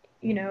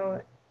 you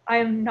know,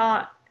 I'm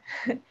not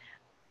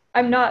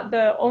I'm not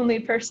the only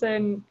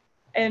person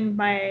in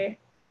my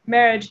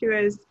marriage who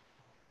is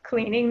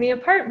cleaning the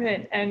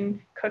apartment and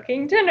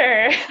cooking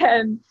dinner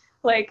and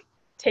like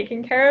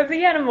taking care of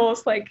the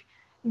animals. Like,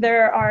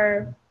 there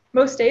are,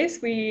 most days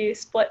we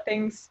split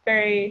things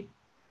very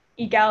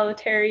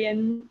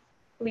egalitarianly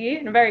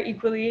and very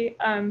equally,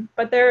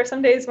 but there are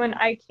some days when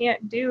I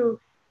can't do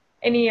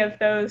any of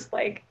those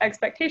like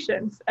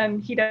expectations,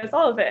 and he does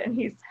all of it and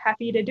he's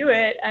happy to do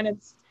it, and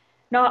it's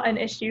not an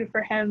issue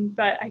for him.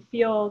 But I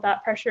feel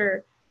that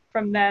pressure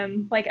from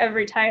them, like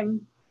every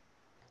time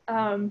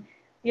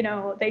you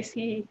know, they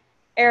see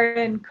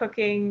Aaron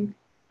cooking,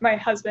 my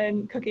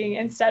husband cooking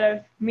instead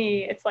of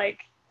me, it's like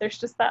there's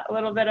just that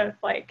little bit of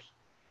like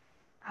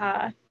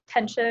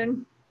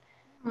tension.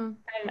 And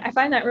I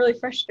find that really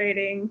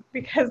frustrating,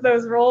 because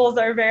those roles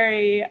are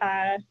very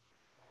I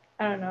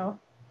don't know,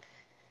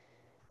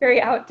 very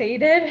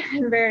outdated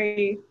and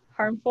very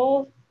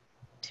harmful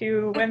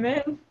to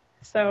women.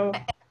 So,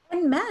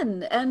 and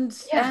men and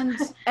yeah.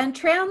 and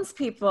trans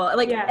people,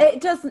 like, Yeah.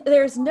 it doesn't,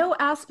 there's no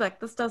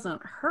aspect this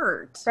doesn't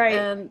hurt. Right.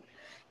 And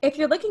if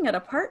you're looking at a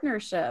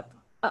partnership,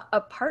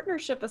 a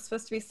partnership is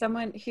supposed to be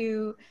someone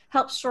who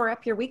helps shore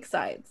up your weak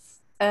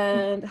sides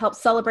and helps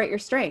celebrate your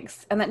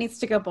strengths, and that needs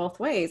to go both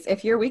ways.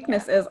 If your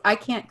weakness is I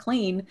can't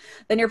clean,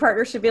 then your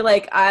partner should be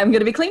like, I'm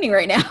going to be cleaning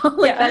right now.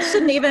 Like, that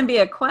shouldn't even be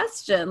a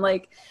question.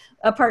 Like,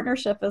 a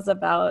partnership is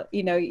about,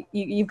 you know,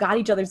 you've got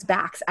each other's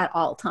backs at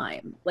all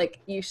time. Like,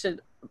 you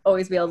should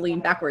always be able to lean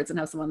backwards and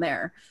have someone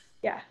there.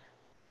 Yeah.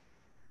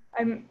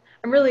 I'm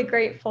really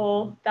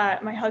grateful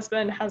that my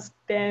husband has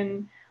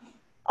been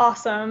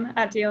awesome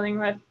at dealing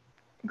with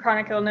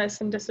chronic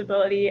illness and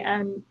disability,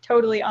 and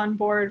totally on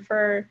board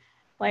for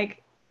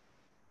like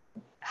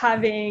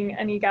having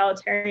an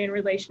egalitarian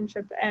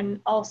relationship,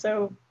 and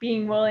also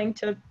being willing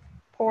to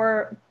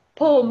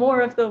pull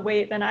more of the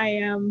weight than I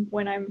am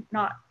when I'm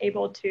not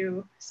able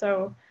to.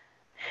 So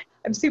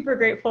I'm super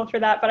grateful for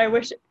that, but I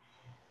wish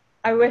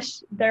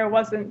there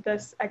wasn't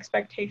this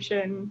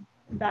expectation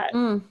that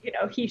you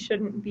know, he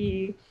shouldn't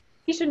be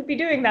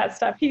doing that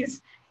stuff.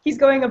 He's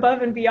going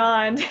above and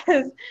beyond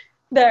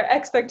their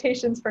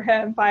expectations for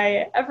him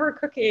by ever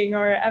cooking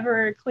or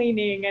ever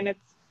cleaning, and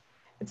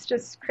it's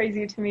just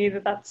crazy to me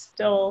that that's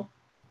still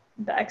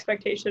the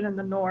expectation and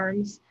the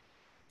norms.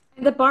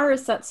 The bar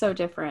is set so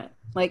different.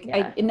 Like,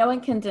 Yeah. no one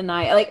can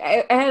deny. Like,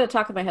 I had to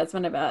talk with my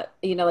husband about,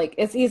 you know, like,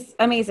 he's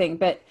amazing,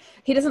 but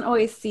he doesn't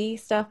always see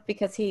stuff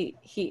because he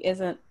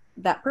isn't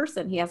that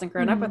person. He hasn't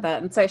grown up with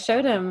that. And so I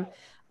showed him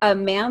a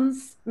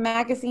man's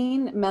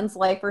magazine, Men's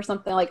Life or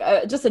something, like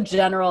just a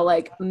general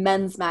like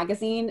men's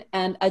magazine,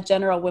 and a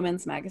general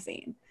women's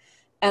magazine.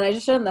 And I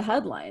just showed him the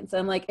headlines.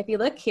 And like, if you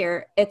look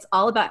here, it's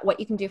all about what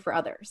you can do for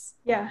others.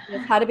 Yeah.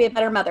 It's how to be a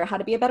better mother, how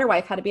to be a better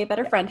wife, how to be a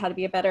better friend, how to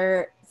be a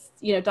better,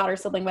 you know, daughter,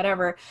 sibling,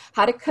 whatever,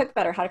 how to cook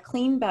better, how to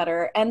clean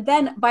better. And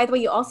then, by the way,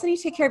 you also need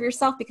to take care of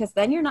yourself, because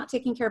then you're not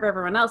taking care of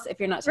everyone else if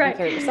you're not taking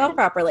care of yourself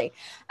properly.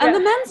 And the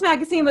men's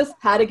magazine was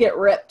how to get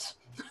ripped.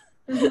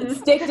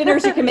 Steak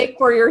dinners you can make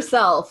for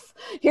yourself.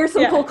 Here's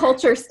some cool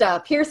culture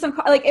stuff. Here's some,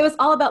 like, it was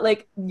all about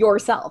like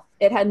yourself.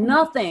 It had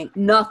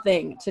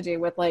nothing to do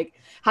with like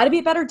how to be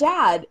a better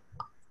dad,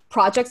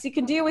 projects you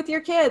can do with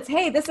your kids.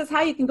 Hey, this is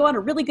how you can go on a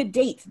really good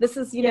date. This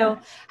is, you know,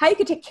 how you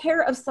can take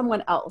care of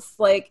someone else.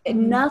 Like,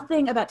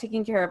 nothing about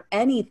taking care of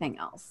anything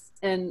else.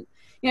 And,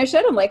 you know, I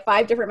showed him like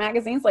 5 different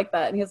magazines like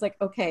that. And he was like,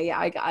 okay,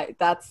 yeah,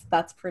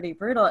 that's pretty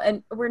brutal.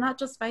 And we're not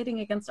just fighting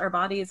against our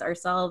bodies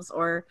ourselves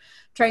or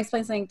trying to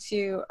explain something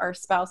to our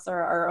spouse or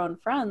our own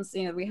friends.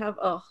 You know, we have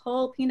a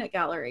whole peanut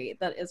gallery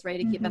that is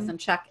ready to keep us in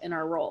check in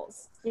our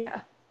roles.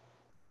 Yeah.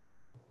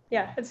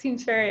 Yeah. It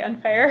seems very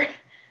unfair.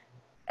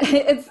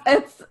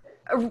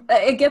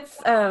 It gets,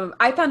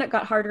 I found it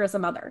got harder as a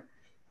mother,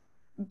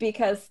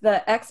 because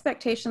the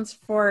expectations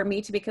for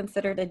me to be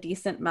considered a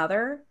decent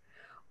mother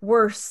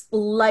were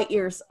light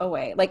years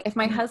away. Like, if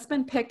my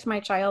husband picked my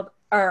child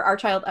or our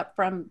child up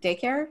from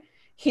daycare,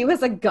 he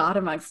was a god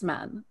amongst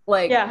men.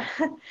 Like,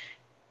 an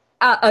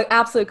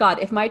absolute god.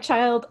 If my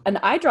child, and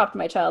I dropped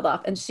my child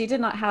off and she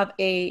did not have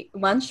a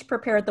lunch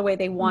prepared the way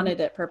they wanted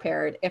it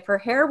prepared, if her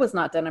hair was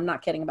not done, I'm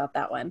not kidding about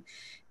that one,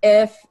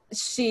 if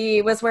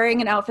she was wearing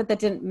an outfit that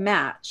didn't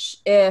match,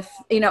 if,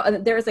 you know,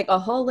 there was like a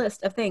whole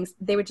list of things,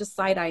 they would just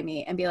side eye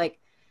me and be like,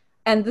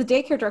 and the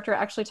daycare director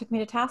actually took me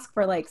to task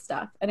for like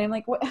stuff. And I'm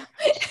like, what?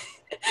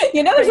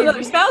 You know, there's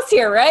another spouse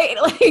here, right?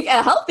 Like,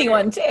 a healthy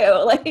one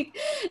too. Like,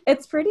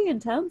 it's pretty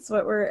intense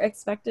what we're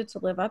expected to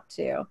live up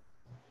to.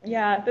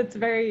 Yeah, that's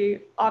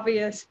very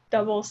obvious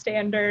double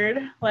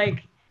standard.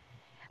 Like,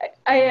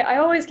 I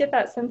always get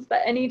that sense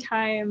that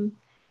anytime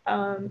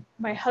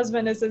my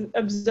husband is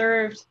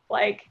observed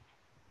like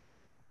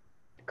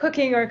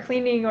cooking or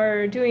cleaning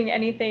or doing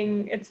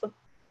anything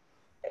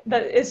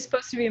that is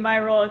supposed to be my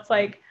role, it's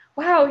like,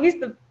 wow, he's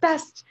the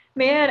best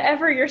man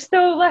ever. You're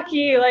so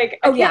lucky. Like,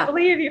 I can't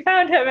believe you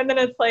found him. And then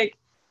it's like,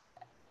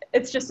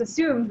 it's just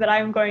assumed that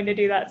I'm going to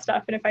do that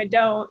stuff. And if I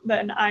don't,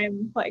 then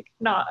I'm like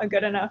not a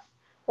good enough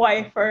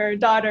wife or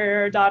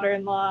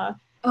daughter-in-law.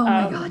 Oh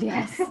my God,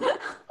 yes.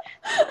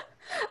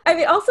 I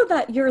mean, also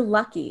that you're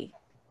lucky.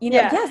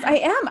 Yes, I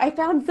am. I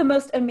found the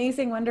most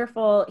amazing,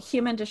 wonderful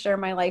human to share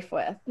my life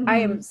with. Mm-hmm. I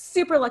am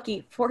super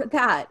lucky for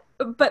that.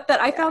 But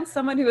that I found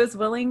someone who is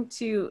willing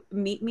to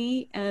meet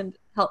me and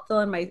help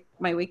fill in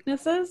my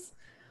weaknesses.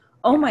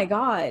 Oh my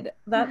God.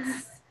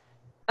 That's,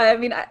 I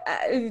mean,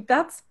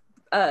 that's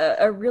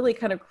a really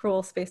kind of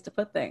cruel space to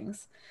put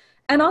things.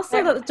 And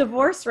also the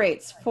divorce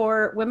rates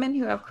for women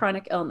who have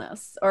chronic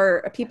illness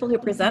or people who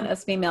present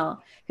as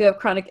female who have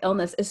chronic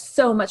illness is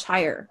so much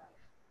higher.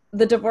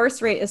 The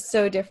divorce rate is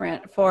so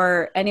different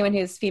for anyone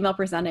who's female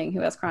presenting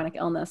who has chronic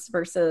illness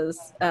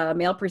versus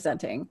male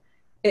presenting.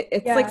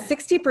 It's like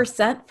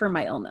 60% for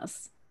my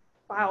illness.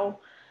 Wow.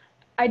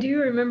 I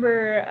do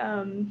remember,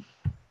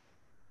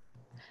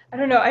 I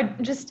don't know, I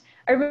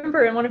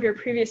remember in one of your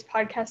previous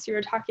podcasts, you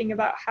were talking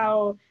about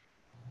how,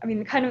 I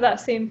mean, kind of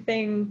that same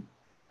thing,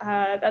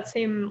 that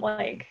same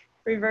like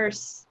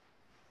reverse,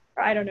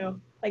 or I don't know,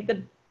 like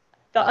the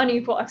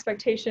unequal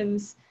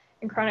expectations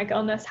in chronic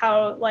illness,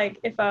 how like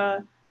if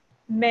a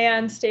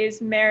man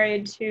stays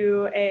married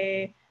to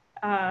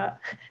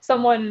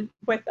someone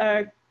with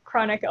a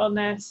chronic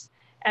illness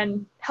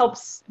and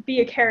helps be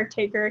a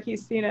caretaker,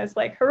 he's seen as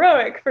like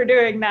heroic for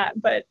doing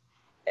that, but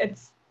it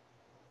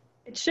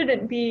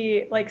shouldn't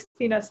be like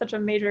seen as such a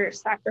major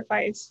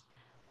sacrifice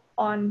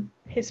on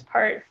his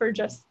part for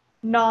just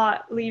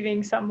not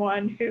leaving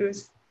someone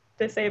who's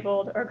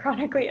disabled or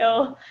chronically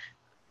ill.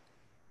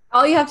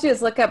 All you have to do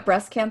is look up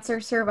breast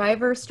cancer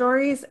survivor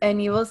stories,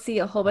 and you will see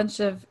a whole bunch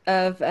of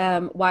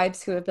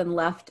wives who have been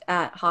left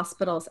at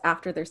hospitals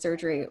after their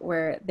surgery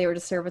where they were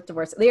disturbed with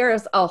divorce. There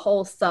is a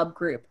whole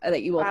subgroup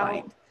that you will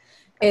find.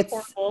 That's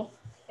horrible.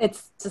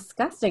 It's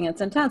disgusting.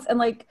 It's intense. And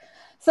like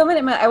someone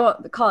in I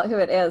won't call it who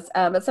it is,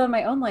 but so in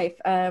my own life,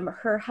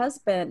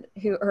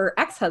 her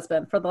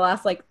ex-husband for the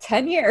last like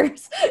 10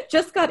 years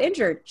just got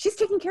injured. She's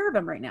taking care of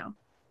him right now.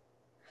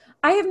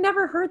 I have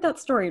never heard that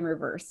story in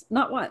reverse,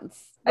 not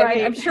once. Right. I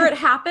mean, I'm sure it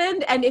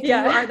happened, and if you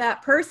are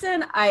that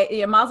person,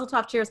 Mazel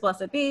Tov, cheers,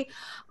 blessed be.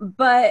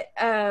 But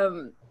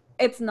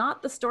it's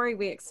not the story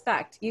we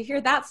expect. You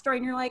hear that story,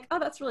 and you're like, "Oh,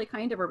 that's really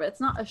kind of her," but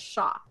it's not a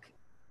shock.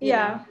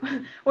 Yeah,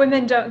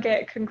 women don't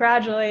get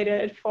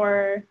congratulated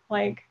for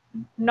like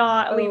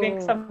not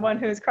leaving someone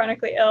who's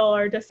chronically ill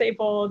or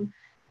disabled.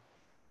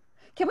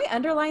 Can we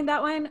underline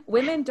that one?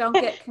 Women don't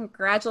get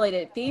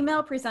congratulated.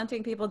 Female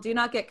presenting people do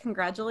not get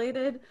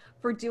congratulated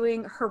for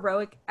doing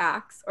heroic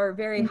acts or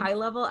very high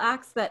level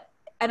acts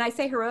and I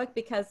say heroic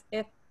because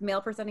if male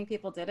presenting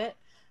people did it,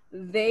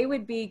 they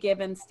would be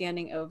given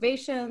standing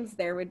ovations.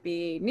 There would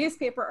be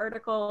newspaper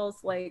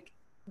articles. Like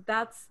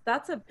that's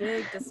a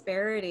big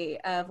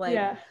disparity of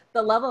like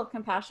the level of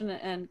compassion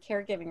and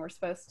caregiving we're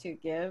supposed to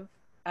give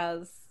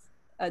as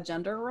a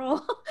gender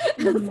role.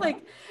 It's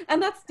like,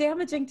 and that's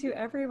damaging to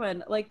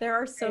everyone. Like there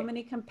are so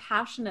many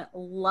compassionate,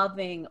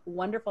 loving,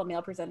 wonderful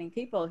male presenting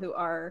people who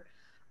are,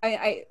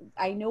 I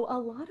know a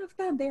lot of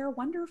them, they are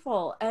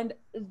wonderful and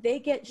they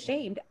get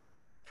shamed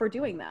for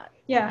doing that.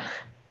 Yeah,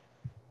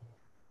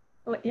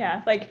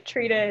 like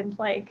treated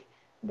like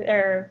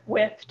they're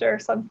whipped or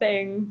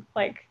something,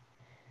 like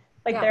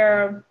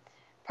their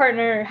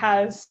partner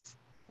has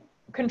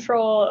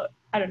control,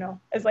 I don't know,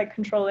 is like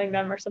controlling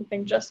them or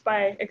something just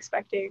by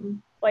expecting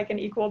like an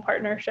equal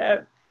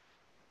partnership.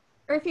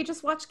 Or if you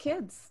just watch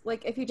kids,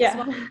 like if you just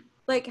watch,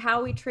 like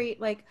how we treat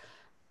like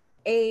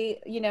a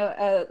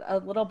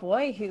little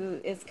boy who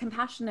is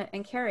compassionate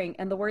and caring,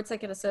 and the words that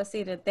get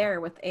associated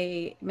there with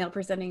a male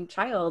presenting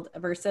child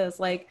versus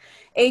like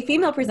a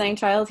female presenting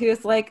child who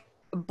is like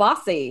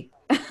bossy.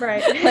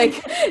 Right.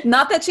 Like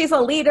not that she's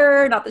a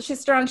leader, not that she's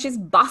strong, she's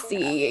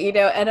bossy,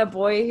 and a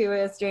boy who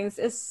is doing this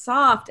is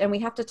soft and we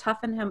have to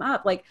toughen him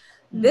up. Like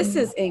this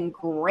is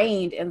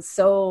ingrained in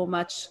so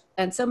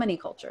many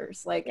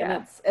cultures. Like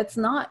and it's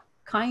not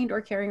kind or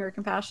caring or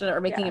compassionate or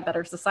making a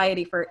better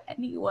society for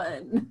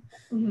anyone.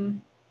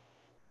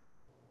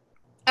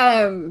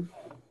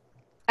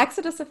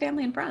 Exodus of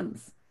family and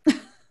friends.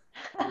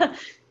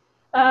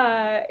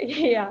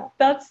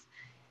 That's,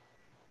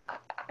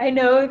 I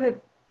know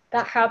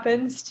that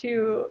happens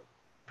to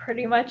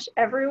pretty much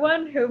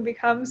everyone who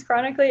becomes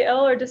chronically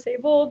ill or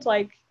disabled,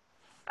 like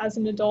as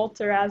an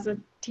adult or as a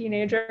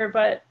teenager,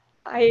 but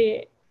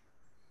it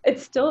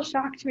still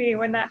shocked me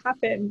when that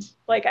happened.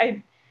 Like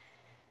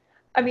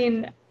I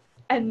mean,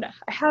 and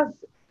I have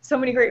so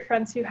many great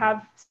friends who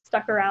have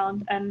stuck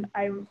around, and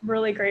I'm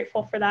really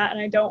grateful for that.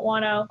 And I don't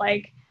want to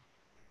I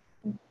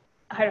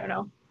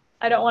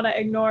don't want to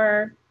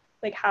ignore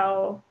like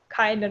how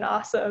kind and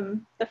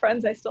awesome the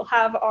friends I still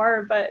have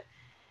are, but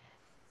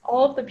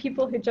all of the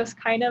people who just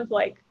kind of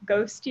like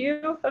ghost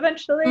you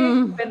eventually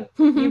when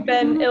you've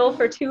been ill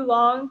for too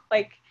long,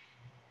 like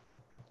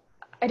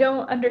I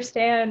don't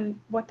understand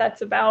what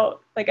that's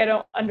about. Like, I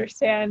don't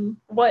understand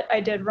what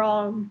I did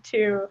wrong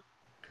to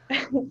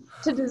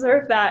to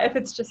deserve that. If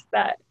it's just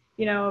that,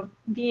 you know,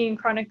 being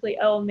chronically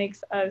ill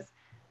makes us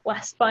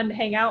less fun to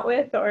hang out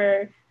with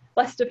or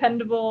less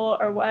dependable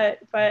or what.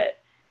 But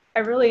I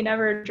really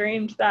never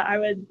dreamed that I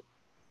would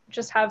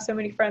just have so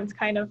many friends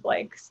kind of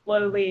like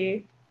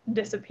slowly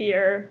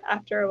disappear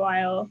after a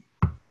while,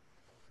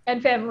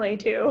 and family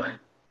too.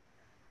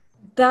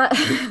 That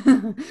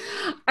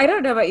I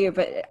don't know about you,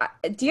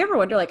 but do you ever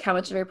wonder like how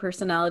much of your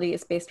personality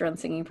is based around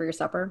singing for your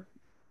supper?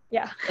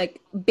 Yeah.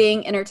 Like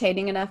being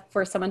entertaining enough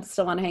for someone to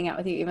still want to hang out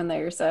with you even though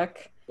you're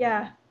sick?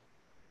 Yeah.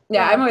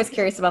 Yeah, I'm Yeah. always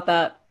curious about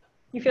that.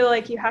 You feel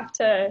like you have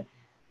to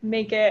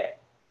make it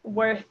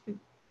worth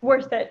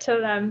worth it to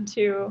them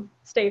to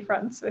stay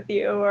friends with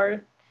you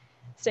or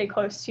stay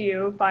close to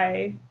you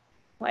by,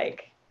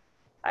 like,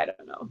 I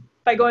don't know,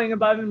 by going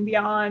above and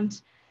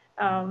beyond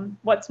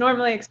what's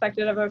normally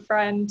expected of a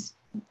friend,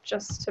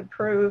 just to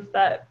prove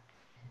that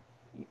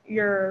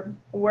you're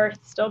worth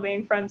still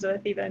being friends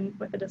with, even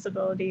with a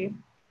disability.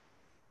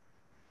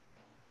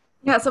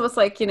 Yeah, it's almost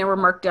like, we're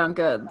marked down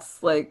goods.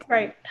 Like,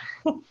 Right.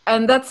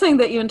 and that's something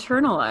that you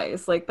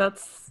internalize. Like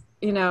that's,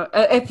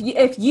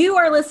 if you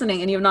are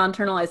listening and you've not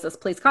internalized this,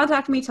 please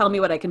contact me, tell me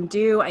what I can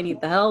do. I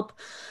need the help.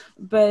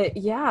 But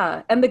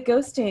yeah, and the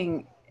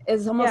ghosting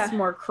is almost Yeah.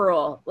 more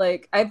cruel.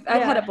 Like I've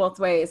had it Yeah. both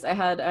ways. I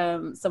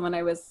had someone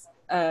I was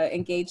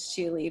engaged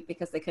to leave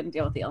because they couldn't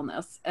deal with the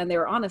illness, and they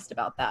were honest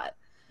about that.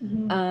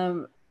 Mm-hmm.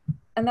 Um,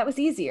 and that was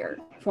easier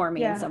for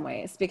me in Yeah. some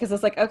ways because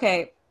it's like,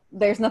 okay,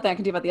 there's nothing I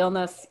can do about the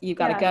illness. You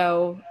got to Yeah.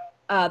 go.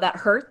 That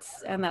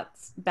hurts, and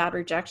that's bad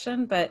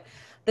rejection. But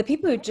the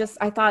people who just,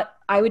 I thought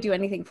I would do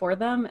anything for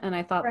them, and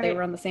I thought they were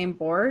Right. on the same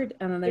board,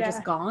 and then they're just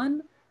Yeah.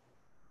 gone.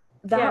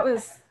 That Yeah.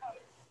 was,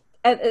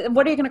 and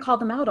what are you going to call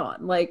them out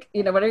on? Like,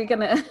 what are you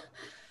going to?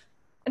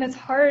 And it's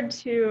hard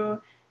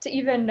to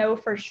even know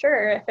for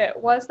sure if it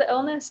was the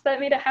illness that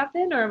made it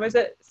happen or was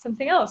it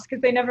something else,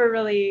 because they never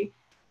really,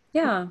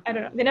 Yeah. I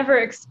don't know, they never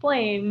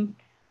explain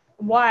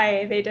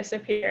why they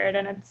disappeared.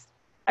 And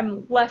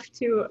I'm left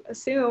to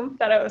assume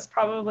that it was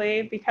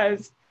probably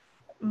because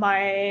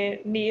my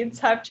needs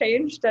have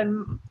changed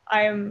and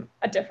I'm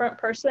a different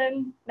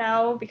person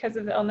now because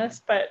of the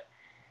illness. But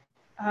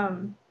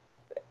um,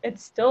 it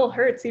still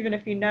hurts, even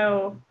if you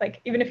know,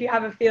 like, even if you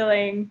have a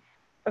feeling,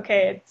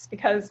 okay, it's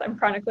because I'm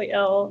chronically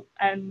ill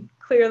and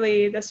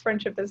clearly this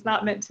friendship is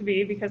not meant to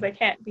be, because I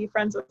can't be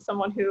friends with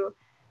someone who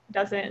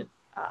doesn't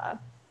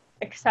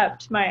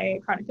accept my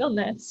chronic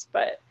illness.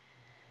 But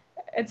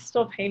it's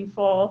still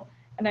painful.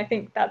 And I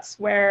think that's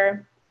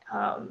where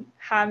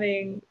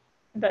having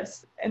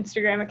this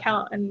Instagram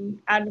account and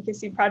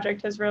advocacy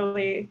project has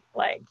really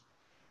like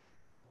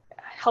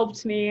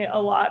helped me a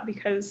lot,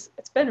 because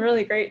it's been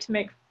really great to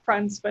make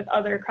friends with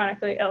other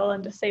chronically ill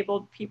and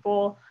disabled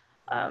people,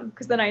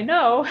 because then I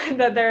know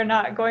that they're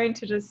not going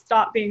to just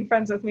stop being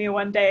friends with me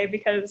one day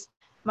because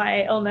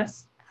my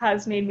illness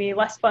has made me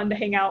less fun to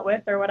hang out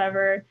with or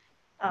whatever.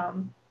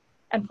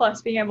 And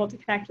plus, being able to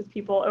connect with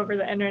people over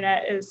the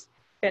internet is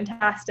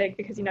fantastic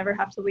because you never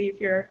have to leave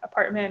your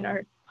apartment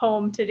or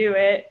home to do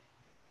it.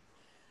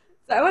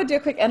 So I want to do a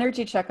quick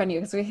energy check on you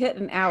because we hit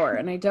an hour,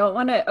 and I don't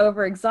want to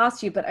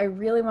overexhaust you, but I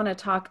really want to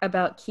talk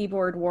about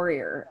Keyboard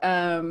Warrior.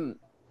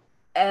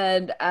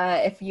 And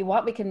if you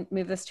want, we can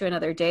move this to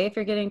another day if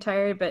you're getting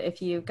tired. But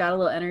if you've got a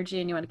little energy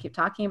and you want to keep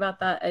talking about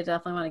that, I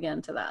definitely want to get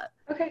into that.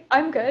 Okay,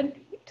 I'm good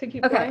to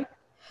keep Okay. going.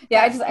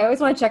 Yeah, I always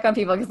want to check on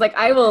people because like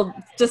I will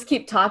just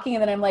keep talking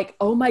and then I'm like,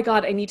 oh my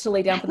God, I need to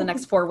lay down for the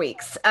next 4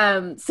 weeks. So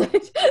I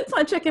just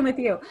want to check in with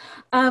you.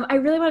 I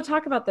really want to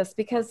talk about this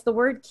because the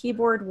word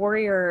keyboard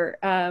warrior,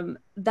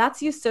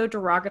 that's used so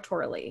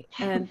derogatorily,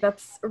 and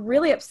that's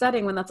really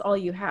upsetting when that's all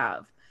you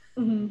have.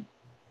 Mm-hmm.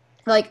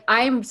 Like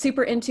I'm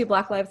super into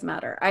Black Lives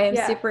Matter. I am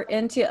Yeah. super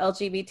into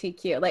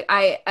LGBTQ. Like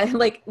I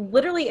like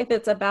literally if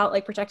it's about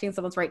like protecting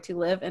someone's right to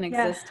live and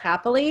exist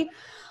happily,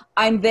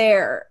 I'm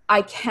there.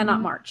 I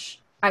cannot march.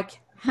 I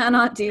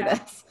cannot do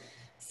this.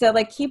 So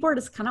like keyboard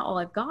is kind of all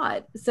I've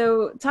got.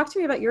 So talk to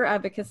me about your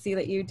advocacy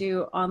that you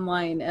do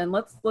online, and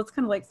let's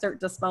kind of like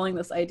start dispelling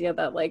this idea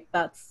that like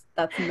that's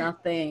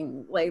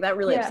nothing. Like that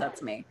really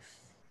upsets me.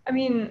 I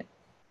mean,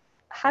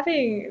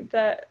 having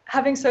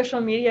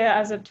social media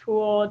as a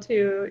tool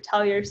to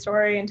tell your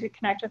story and to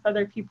connect with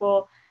other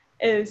people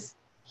is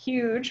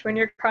huge when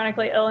you're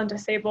chronically ill and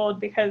disabled,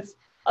 because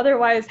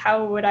otherwise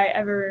how would I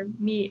ever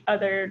meet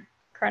other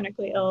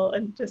chronically ill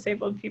and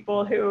disabled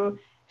people who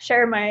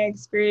share my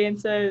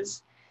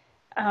experiences,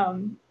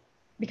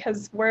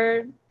 because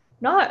we're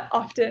not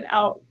often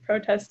out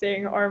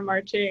protesting or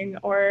marching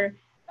or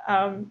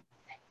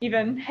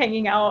even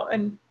hanging out.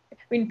 And I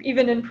mean,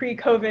 even in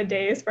pre-COVID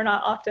days, we're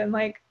not often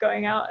like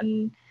going out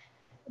and,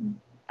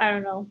 I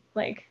don't know,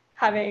 like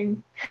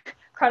having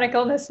chronic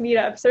illness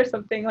meetups or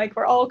something. Like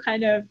we're all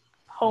kind of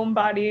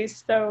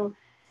homebodies. So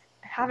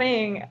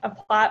having a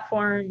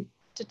platform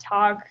to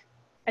talk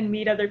and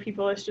meet other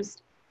people is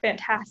just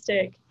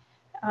fantastic.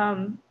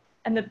 And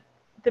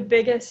the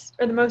biggest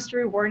or the most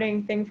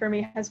rewarding thing for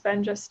me has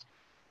been just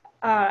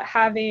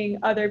having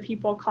other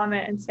people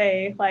comment and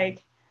say,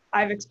 like,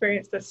 I've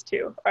experienced this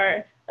too,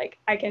 or like,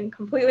 I can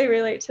completely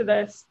relate to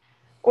this,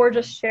 or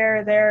just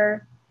share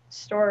their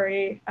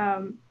story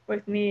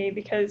with me.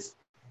 Because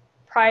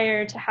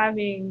prior to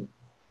having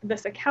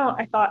this account,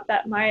 I thought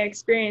that my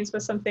experience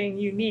was something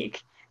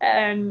unique,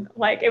 and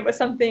like it was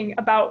something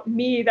about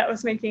me that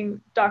was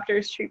making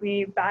doctors treat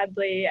me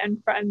badly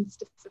and friends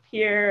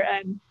disappear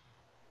and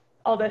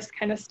all this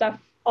kind of stuff,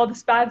 all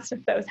this bad stuff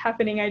that was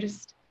happening. I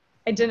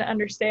didn't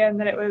understand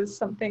that it was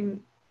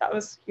something that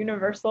was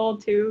universal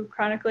to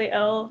chronically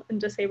ill and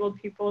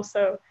disabled people.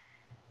 So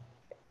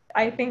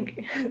I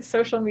think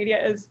social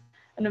media is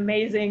an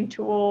amazing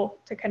tool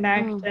to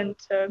connect and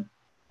to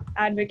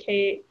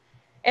advocate.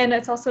 And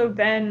it's also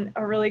been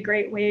a really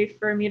great way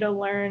for me to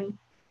learn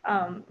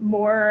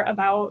more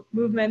about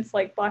movements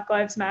like Black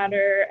Lives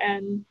Matter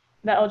and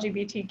the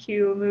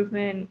LGBTQ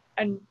movement,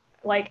 and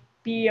like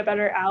be a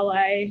better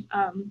ally,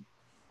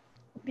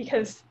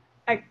 because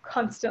I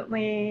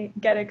constantly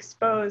get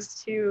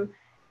exposed to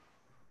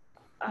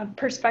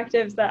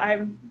perspectives that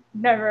I've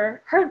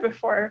never heard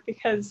before,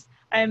 because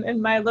I'm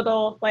in my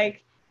little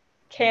like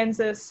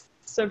Kansas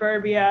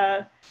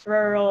suburbia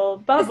rural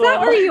bubble. Is that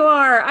where you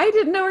are? I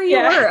didn't know where you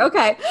were.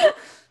 Okay.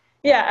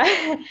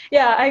 Yeah.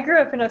 Yeah, I grew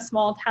up in a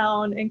small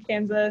town in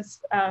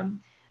Kansas.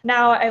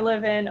 Now I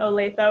live in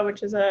Olathe,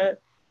 which is a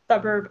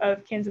suburb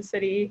of Kansas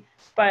City.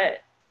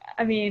 But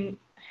I mean,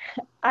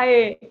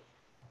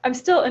 I'm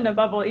still in a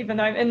bubble, even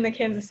though I'm in the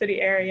Kansas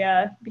City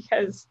area,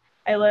 because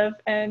I live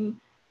in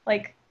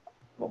like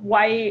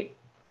white,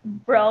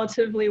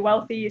 relatively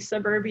wealthy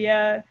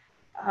suburbia.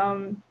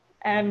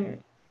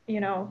 And, you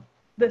know,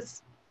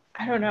 this,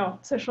 I don't know,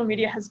 social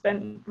media has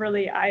been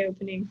really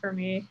eye-opening for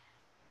me.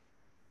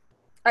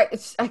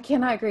 I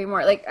cannot agree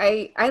more. Like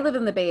I live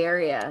in the Bay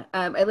Area.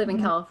 I live in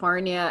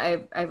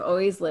California. I've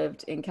always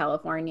lived in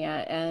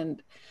California,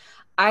 and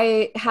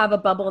I have a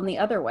bubble in the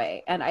other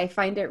way. And I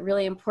find it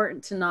really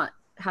important to not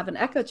have an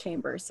echo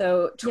chamber.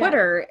 So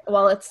Twitter,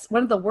 while it's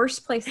one of the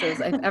worst places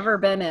I've ever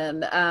been in,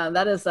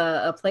 that is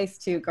a place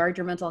to guard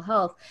your mental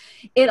health.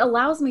 It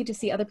allows me to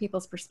see other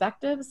people's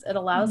perspectives. It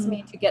allows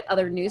me to get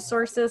other news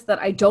sources that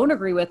I don't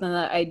agree with and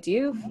that I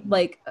do.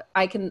 Like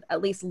I can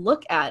at least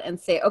look at and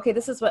say, okay,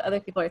 this is what other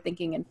people are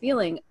thinking and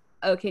feeling.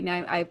 Okay,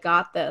 now I've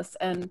got this.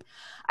 And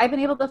I've been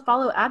able to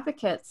follow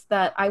advocates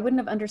that I wouldn't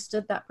have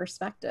understood that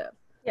perspective.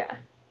 Yeah.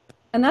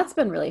 And that's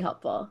been really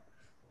helpful.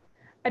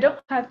 I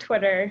don't have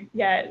Twitter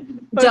yet.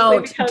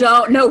 Run.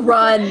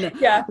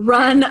 Yeah.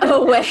 Run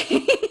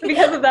away.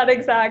 Because of that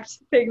exact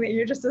thing that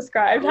you just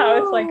described, how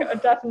it's like a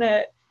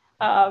definite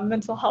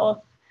mental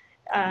health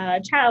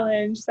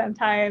challenge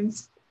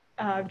sometimes,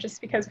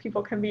 just because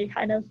people can be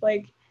kind of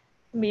like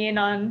mean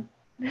on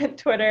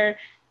Twitter.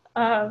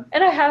 And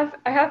I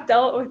have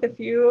dealt with a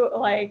few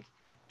like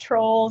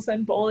trolls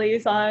and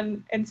bullies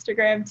on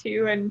Instagram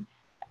too, and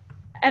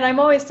I'm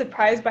always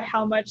surprised by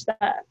how much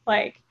that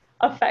like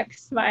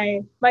affects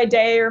my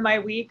day or my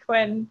week.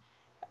 When,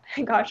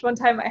 gosh, one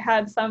time I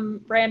had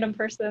some random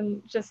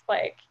person just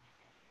like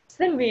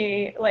send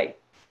me like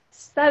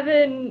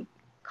 7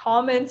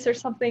 comments or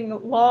something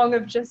long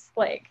of just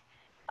like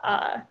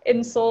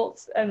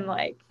insults and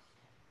like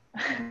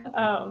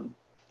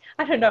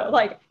I don't know,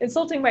 like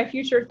insulting my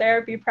future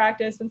therapy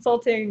practice,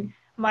 insulting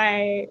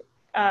my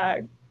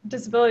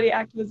disability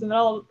activism,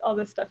 and all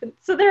this stuff. And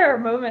so there are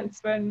moments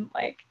when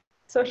like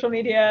social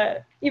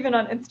media, even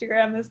on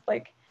Instagram, is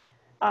like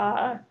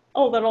a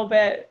little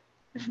bit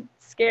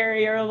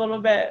scary or a little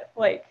bit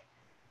like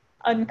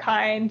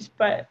unkind,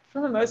 but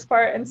for the most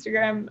part,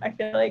 Instagram I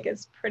feel like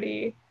is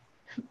pretty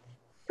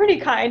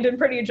kind and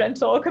pretty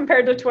gentle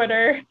compared to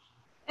Twitter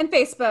and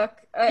Facebook.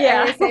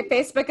 I would say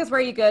Facebook is where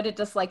you go to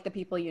dislike the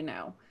people you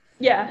know.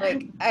 Yeah.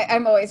 Like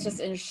I'm always just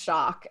in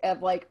shock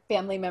of like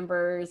family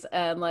members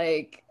and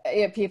like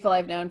people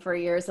I've known for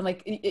years. I'm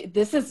like,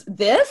 this?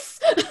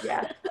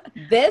 Yeah.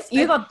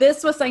 You thought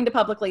this was something to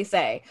publicly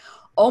say.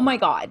 Oh my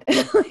God.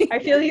 I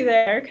feel you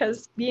there,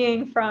 because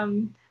being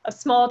from a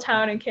small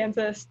town in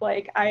Kansas,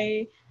 like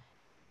I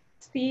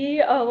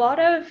see a lot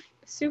of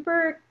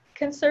super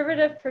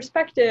conservative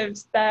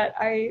perspectives that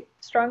I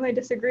strongly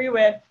disagree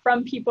with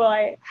from people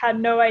I had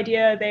no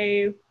idea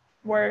they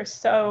were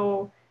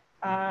so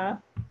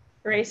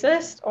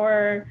racist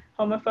or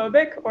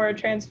homophobic or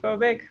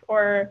transphobic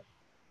or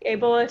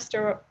ableist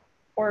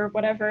or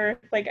whatever.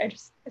 Like I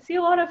see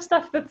a lot of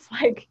stuff that's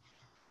like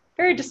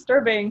very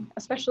disturbing,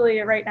 especially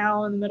right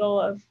now in the middle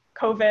of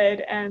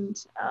COVID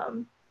and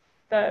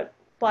the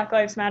Black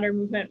Lives Matter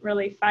movement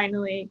really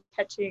finally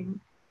catching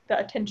the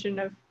attention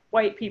of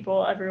white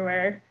people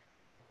everywhere.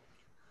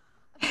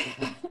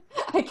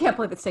 I can't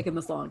believe it's taken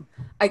this long.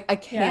 I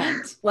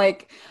can't. Yeah.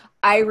 Like,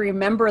 I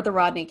remember the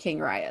Rodney King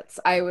riots.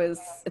 I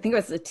think I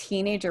was a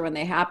teenager when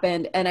they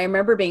happened. And I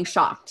remember being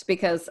shocked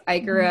because I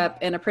grew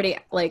up in a pretty,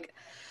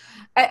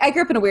 I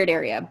grew up in a weird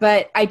area,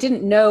 but I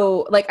didn't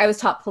know, like I was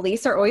taught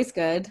police are always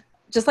good.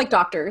 just like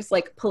doctors,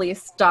 like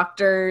police,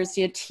 doctors,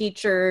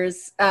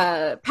 teachers,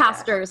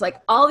 pastors,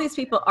 like all these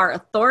people are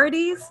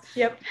authorities.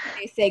 Yep.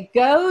 They say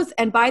goes.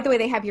 And by the way,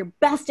 they have your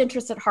best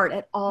interest at heart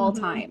at all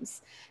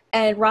times.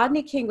 And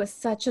Rodney King was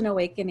such an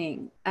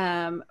awakening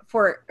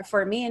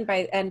for me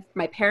and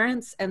my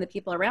parents and the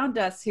people around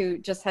us who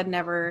just had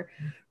never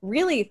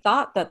really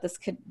thought that this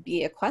could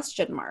be a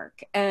question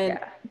mark. And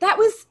that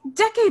was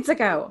decades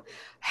ago.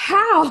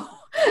 How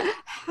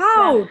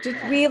did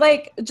we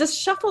like just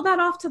shuffle that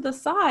off to the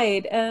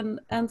side and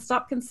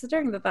stop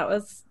considering that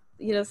was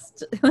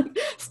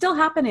still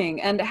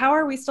happening? And how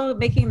are we still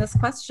making this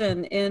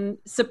question in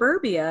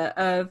suburbia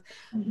of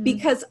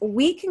because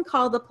we can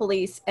call the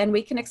police and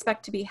we can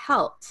expect to be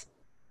helped,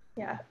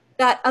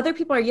 that other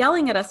people are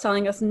yelling at us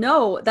telling us,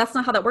 no, that's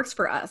not how that works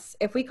for us.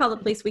 If we call the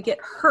police, we get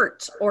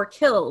hurt or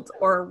killed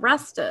or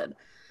arrested.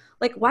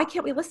 Like, why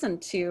can't we listen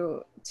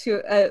to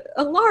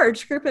a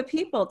large group of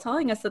people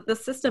telling us that the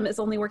system is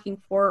only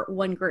working for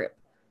one group?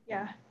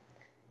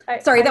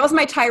 Sorry, that was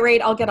my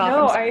tirade. I'll get off.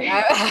 No,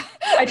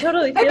 I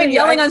totally feel I've been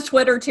yelling on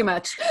Twitter too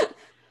much.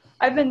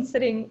 I've been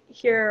sitting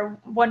here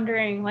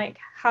wondering, like,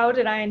 how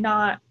did I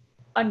not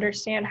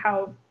understand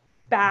how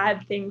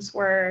bad things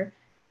were,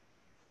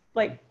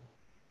 like,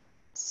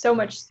 so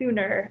much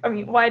sooner? I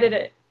mean, why did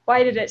it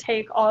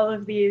take all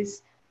of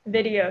these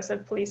videos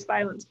of police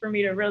violence for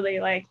me to really,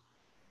 like,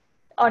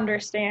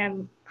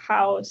 understand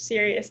how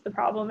serious the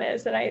problem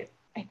is? And I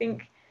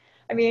think,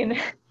 I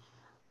mean,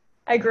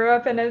 I grew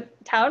up in a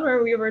town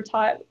where we were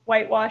taught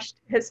whitewashed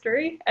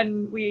history,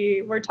 and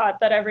we were taught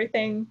that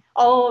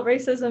all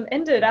racism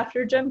ended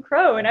after Jim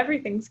Crow and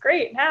everything's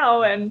great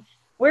now. And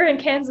we're in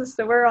Kansas,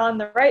 so we're on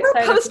the right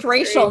side. We're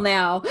post-racial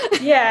now.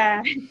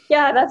 Yeah,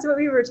 that's what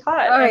we were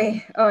taught.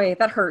 Oy,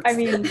 that hurts. I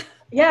mean,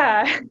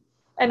 yeah.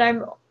 And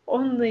I'm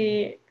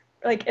only,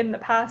 like, in the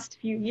past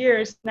few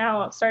years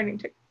now starting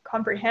to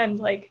comprehend,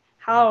 like,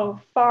 how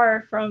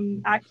far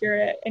from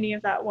accurate any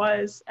of that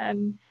was.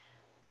 And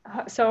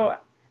so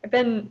I've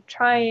been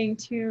trying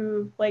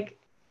to, like,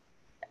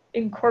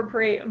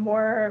 incorporate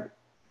more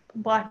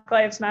Black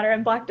Lives Matter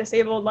and Black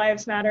Disabled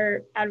Lives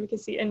Matter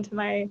advocacy into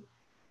my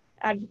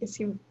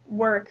advocacy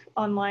work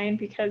online,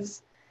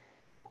 because,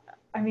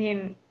 I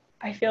mean,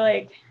 I feel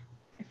like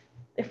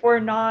if we're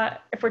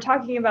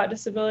talking about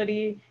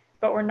disability,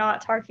 but we're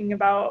not talking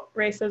about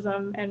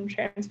racism and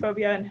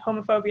transphobia and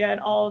homophobia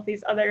and all of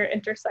these other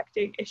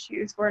intersecting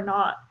issues, we're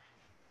not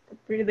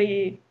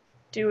really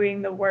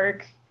doing the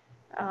work.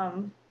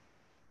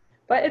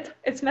 But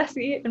it's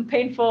messy and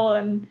painful,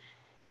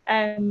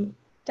 and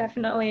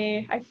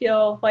definitely I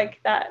feel like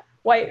that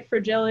white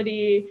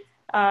fragility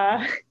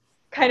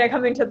kind of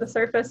coming to the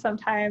surface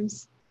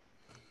sometimes.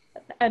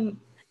 And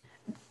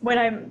when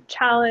I'm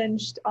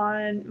challenged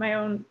on my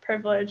own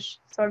privilege,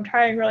 so I'm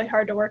trying really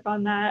hard to work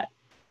on that.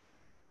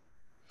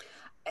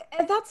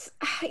 That's,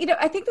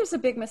 I think there's a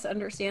big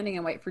misunderstanding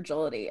in white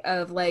fragility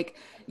of, like,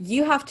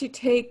 you have to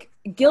take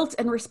guilt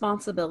and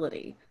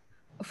responsibility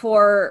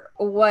for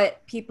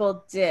what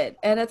people did.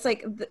 And it's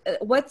like,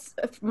 what's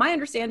my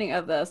understanding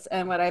of this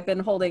and what I've been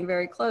holding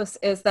very close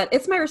is that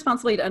it's my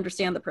responsibility to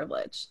understand the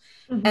privilege.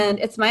 And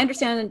it's my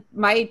understanding,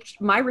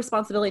 my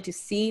responsibility to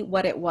see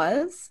what it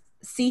was,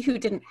 see who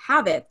didn't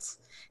have it.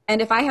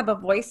 And if I have a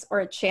voice or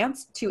a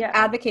chance to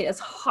advocate as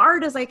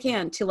hard as I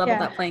can to level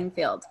that playing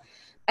field.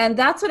 And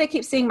that's what I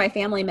keep seeing my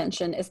family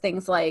mention is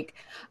things like,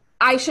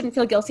 I shouldn't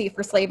feel guilty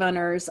for slave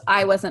owners.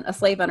 I wasn't a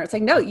slave owner. It's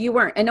like, no, you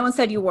weren't. And no one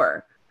said you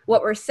were.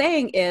 What we're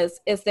saying is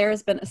there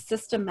has been a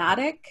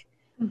systematic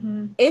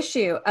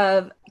issue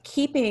of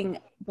keeping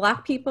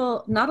Black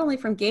people not only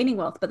from gaining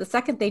wealth, but the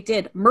second they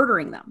did,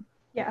 murdering them.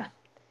 Yeah.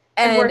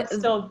 And we're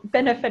still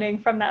benefiting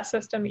from that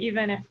system,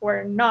 even if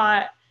we're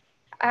not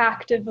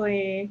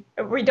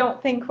we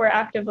don't think we're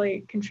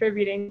actively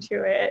contributing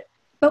to it.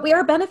 But we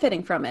are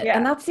benefiting from it.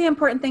 And that's the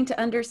important thing to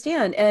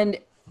understand. And,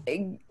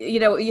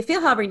 you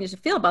feel however you need to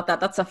feel about that.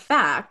 That's a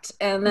fact.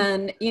 And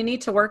then you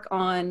need to work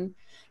on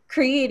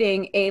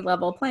creating a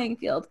level playing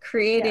field,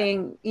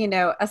 creating,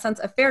 a sense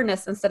of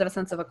fairness instead of a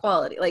sense of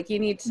equality. Like you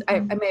need to, I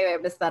may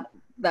have missed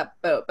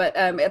that boat, but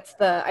it's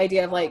the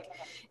idea of, like,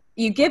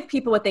 you give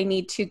people what they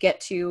need to get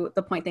to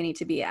the point they need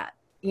to be at.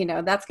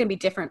 That's going to be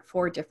different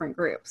for different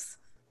groups.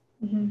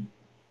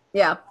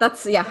 Yeah,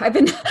 I've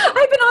been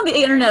on the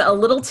internet a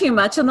little too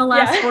much in the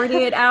last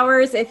 48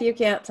 hours, if you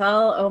can't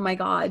tell. Oh my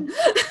God.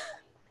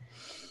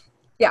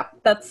 Yeah,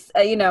 that's,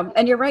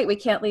 and you're right. We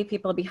can't leave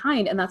people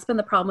behind. And that's been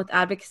the problem with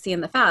advocacy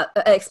in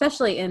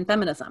especially in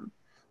feminism.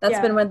 That's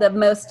been one of the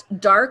most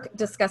dark,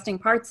 disgusting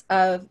parts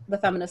of the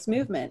feminist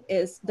movement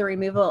is the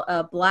removal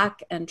of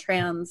Black and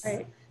trans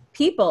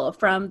people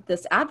from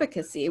this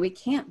advocacy. We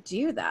can't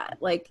do that.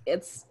 Like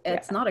it's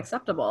not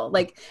acceptable.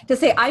 Like to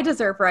say I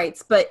deserve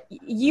rights, but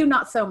you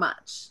not so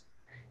much.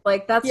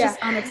 Like that's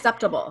just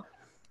unacceptable.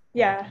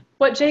 Yeah.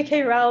 What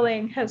J.K.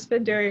 Rowling has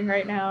been doing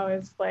right now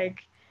is like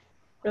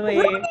really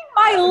my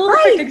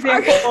perfect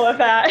life. example of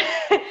that.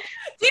 Do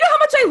you know how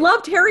much I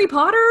loved Harry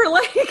Potter?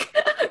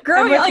 Like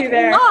growing up,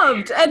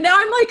 loved. And now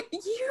I'm like,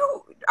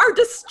 you are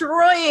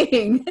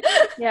destroying.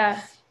 Yeah.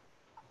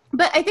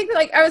 but I think that,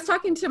 like, I was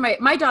talking to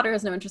my daughter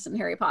has no interest in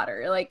Harry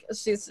Potter. Like,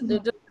 she's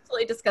just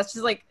really discussed.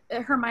 She's like,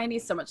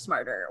 Hermione's so much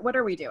smarter. What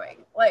are we doing?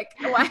 Like,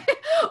 why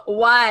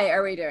why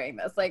are we doing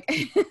this? Like,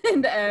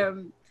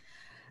 and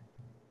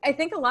I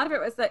think a lot of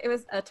it was that it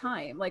was a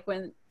time, like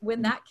when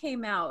that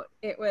came out,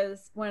 it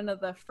was one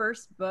of the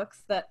first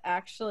books that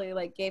actually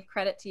like gave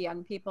credit to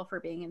young people for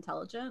being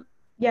intelligent.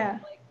 Yeah.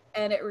 Like,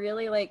 and it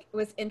really like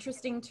was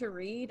interesting to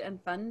read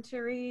and fun to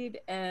read.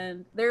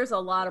 And there's a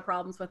lot of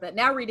problems with it.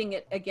 Now reading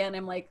it again,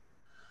 I'm like,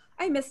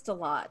 I missed a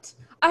lot.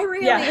 I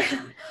really,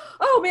 Yeah.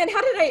 oh man,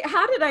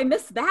 how did I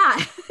miss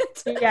that?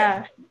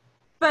 Yeah.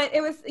 But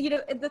it was, you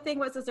know, the thing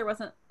was, is there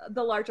wasn't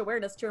the large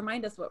awareness to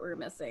remind us what we were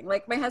missing.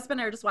 Like my husband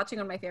and I were just watching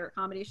one of my favorite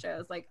comedy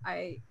shows. Like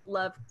I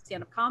love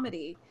stand-up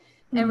comedy.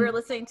 And we were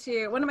listening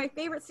to one of my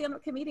favorite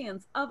stand-up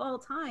comedians of all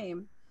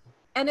time.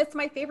 And it's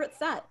my favorite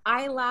set.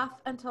 I laugh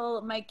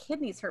until my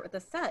kidneys hurt with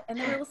the set. And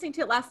they were listening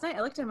to it last night.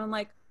 I looked at him, I'm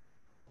like,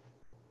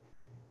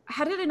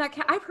 how did I not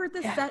I've heard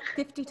this set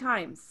 50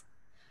 times.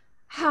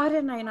 How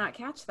did I not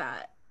catch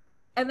that?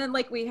 And then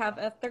like we have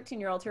a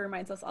 13-year-old who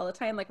reminds us all the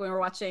time, like when we were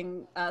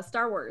watching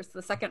Star Wars,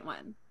 the second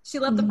one. She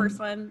loved the first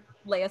one,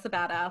 Leia's a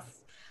badass.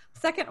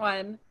 Second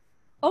one,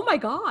 oh my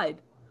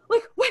God,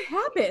 like what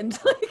happened?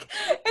 Like,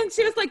 and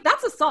she was like,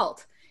 that's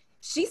assault.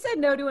 She said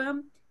no to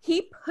him.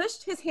 He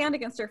pushed his hand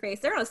against her face.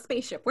 They're on a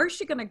spaceship. Where's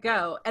she gonna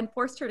go? And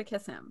forced her to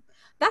kiss him.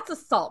 That's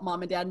assault,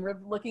 Mom and Dad. And we're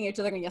looking at each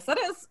other going, yes, that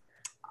is.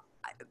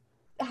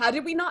 How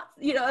did we not,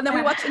 you know, and then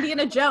we watch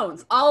Indiana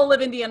Jones, all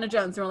of Indiana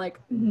Jones. And we're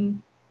like,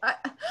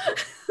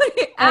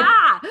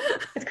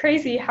 it's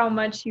crazy how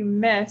much you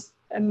miss.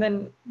 And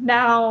then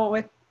now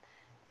with,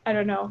 I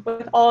don't know,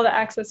 with all the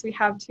access we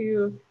have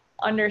to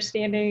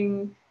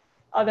understanding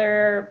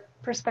other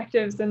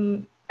perspectives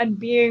and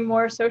being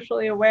more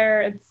socially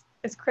aware,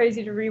 it's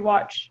crazy to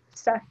rewatch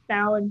stuff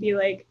now and be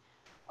like,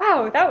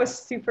 wow, that was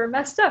super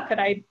messed up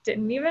and I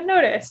didn't even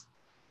notice.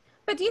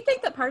 But do you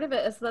think that part of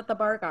it is that the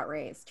bar got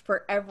raised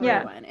for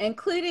everyone,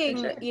 including,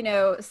 sure, you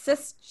know,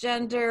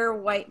 cisgender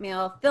white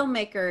male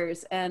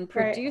filmmakers and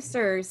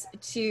producers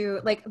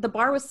to like the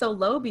bar was so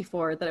low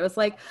before that it was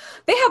like,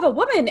 they have a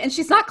woman and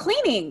she's not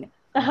cleaning.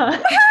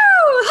 Like,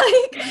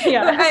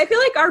 I feel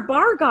like our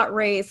bar got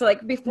raised. So,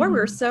 like before we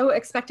were so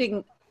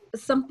expecting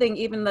something,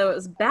 even though it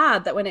was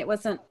bad, that when it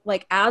wasn't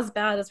like as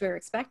bad as we were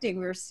expecting,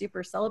 we were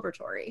super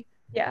celebratory.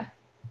 Yeah.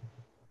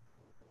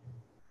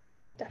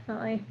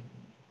 Definitely.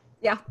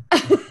 Yeah.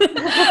 What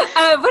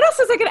else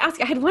was I going to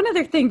ask? I had one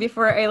other thing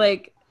before I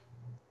like,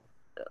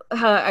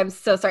 I'm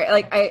so sorry.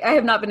 Like I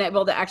have not been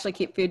able to actually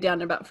keep food down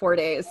in about 4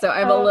 days. So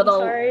I'm a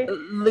little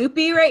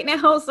loopy right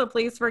now. So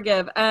please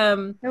forgive.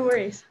 No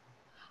worries.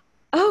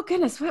 Oh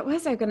goodness. What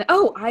was I going to,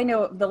 oh, I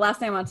know the last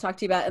thing I want to talk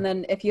to you about. And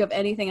then if you have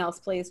anything else,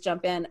 please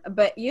jump in.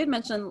 But you had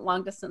mentioned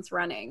long distance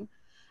running.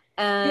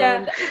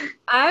 And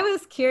I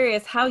was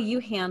curious how you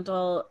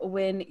handle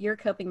when your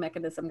coping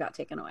mechanism got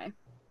taken away.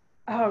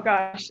 Oh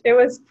gosh, it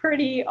was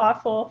pretty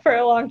awful for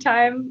a long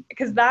time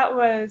because that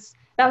was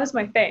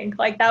my thing.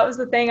 Like that was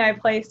the thing I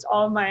placed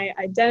all my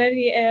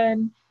identity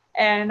in,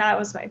 and that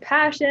was my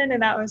passion,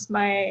 and that was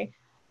my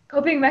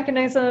coping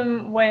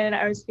mechanism when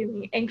I was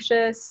feeling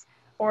anxious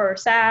or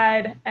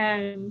sad.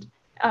 And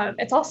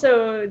it's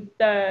also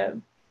the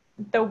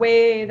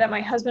way that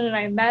my husband and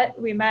I met.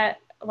 We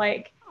met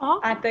like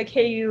at the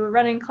KU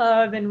running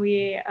club, and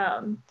we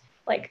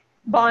like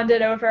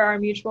bonded over our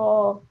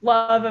mutual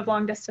love of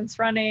long distance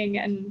running.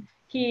 And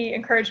he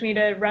encouraged me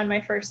to run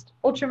my first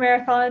ultra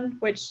marathon,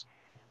 which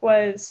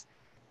was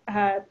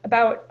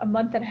about a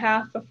month and a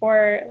half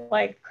before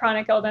like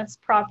chronic illness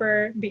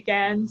proper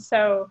began.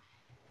 So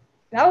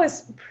that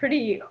was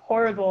pretty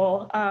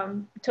horrible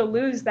to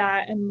lose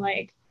that. And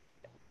like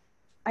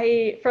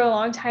for a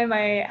long time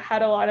I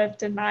had a lot of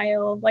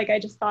denial. Like I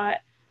just thought,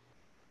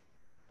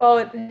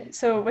 well,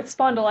 so with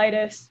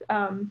spondylitis,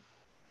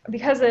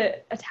 because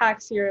it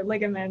attacks your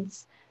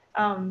ligaments,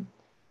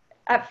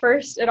 at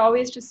first it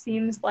always just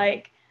seems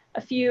like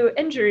a few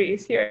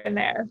injuries here and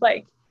there.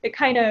 Like it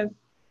kind of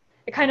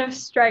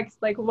strikes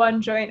like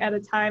one joint at a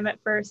time at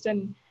first.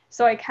 And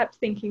so I kept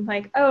thinking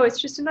like, oh,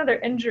 it's just another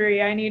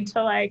injury. I need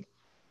to like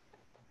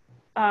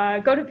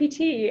go to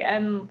PT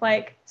and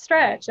like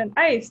stretch and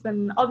ice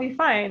and I'll be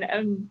fine.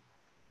 And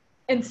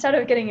instead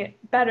of getting it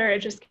better, it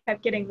just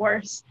kept getting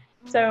worse.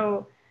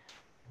 So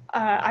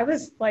I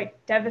was like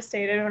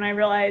devastated when I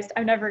realized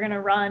I'm probably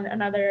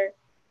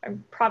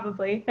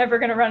never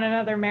going to run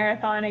another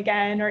marathon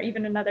again, or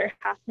even another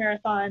half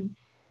marathon.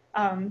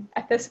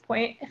 At this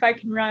point, if I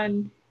can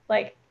run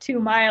like 2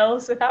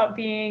 miles without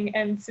being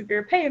in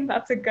severe pain,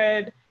 that's a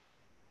good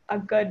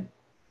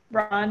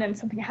run and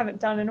something I haven't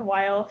done in a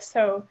while.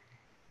 So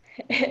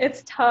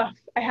it's tough.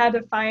 I had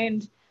to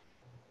find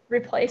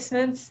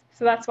replacements.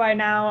 So that's why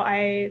now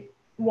I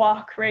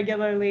walk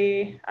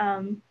regularly.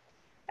 And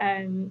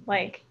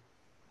like,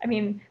 I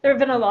mean, there have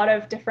been a lot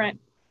of different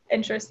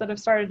interests that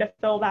have started to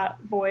fill that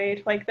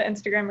void, like the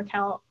Instagram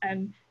account,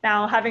 and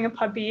now having a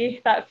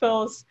puppy that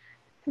fills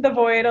the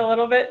void a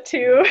little bit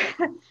too.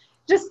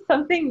 Just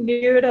something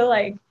new to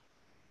like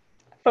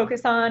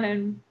focus on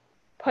and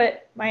put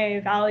my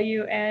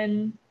value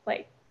in,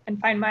 like, and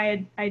find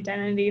my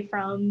identity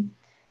from.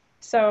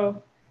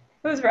 So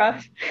it was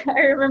rough. I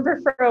remember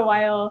for a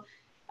while,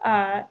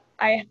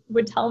 I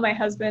would tell my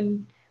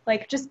husband,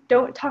 like, just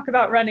don't talk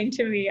about running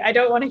to me. I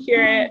don't want to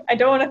hear it. I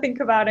don't want to think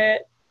about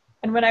it.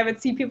 And when I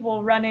would see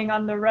people running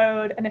on the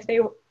road, and if they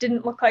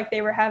didn't look like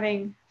they were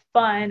having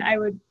fun, I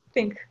would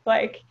think,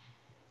 like,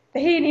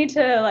 they need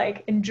to,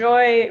 like,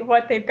 enjoy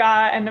what they've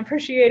got and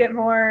appreciate it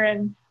more.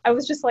 And I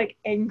was just, like,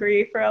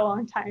 angry for a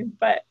long time.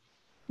 But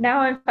now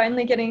I'm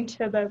finally getting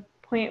to the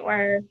point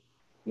where,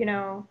 you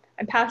know,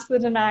 I'm past the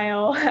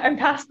denial, I'm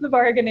past the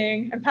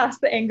bargaining, I'm past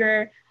the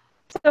anger.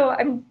 So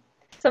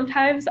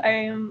sometimes I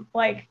am,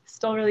 like,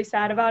 still really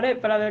sad about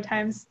it, but other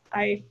times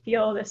I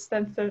feel this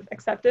sense of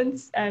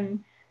acceptance.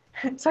 And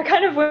so I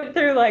kind of went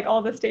through, like,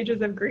 all the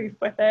stages of grief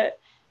with it.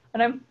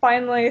 And I'm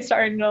finally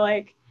starting to,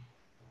 like,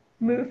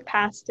 move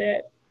past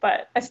it,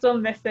 but I still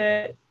miss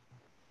it.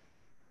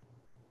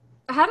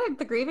 How did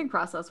the grieving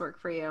process work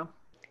for you?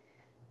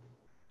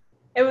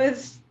 It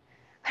was,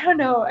 I don't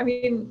know. I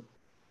mean,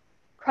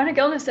 chronic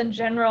illness in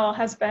general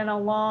has been a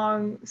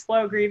long,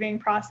 slow grieving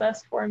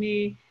process for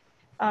me.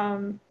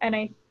 And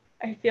I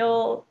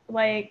feel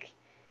like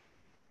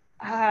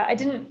I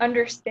didn't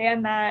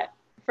understand that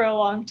for a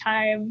long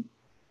time.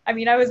 I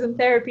mean, I was in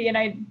therapy and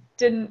I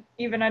didn't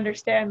even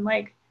understand,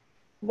 like,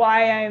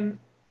 why I'm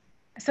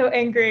so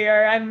angry,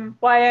 or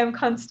why I'm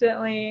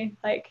constantly,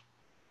 like,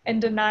 in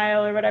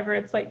denial or whatever.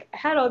 It's like I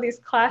had all these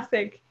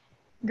classic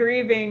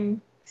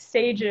grieving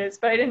stages,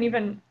 but I didn't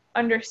even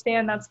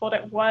understand that's what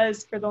it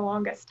was for the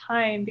longest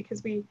time,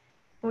 because when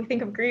we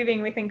think of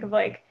grieving, we think of,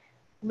 like,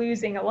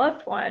 losing a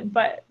loved one,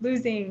 but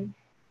losing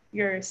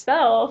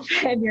yourself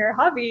and your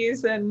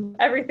hobbies and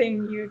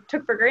everything you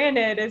took for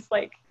granted is,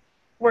 like,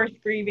 worth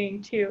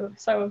grieving too.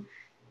 So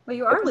Well,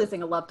 you are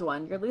losing a loved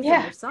one. You're losing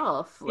yeah,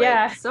 yourself, like,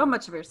 yeah, so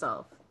much of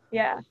yourself.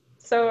 yeah.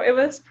 So it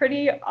was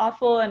pretty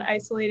awful and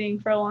isolating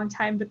for a long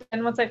time. But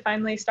then once I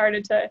finally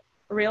started to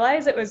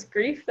realize it was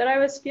grief that I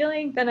was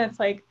feeling, then it's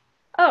like,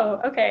 oh,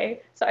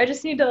 okay. So I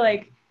just need to,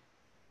 like,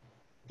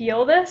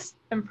 feel this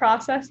and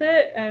process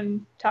it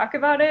and talk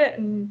about it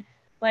and,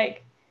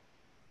 like,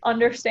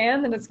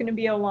 understand that it's going to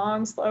be a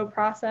long, slow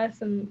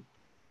process. And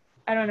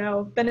I don't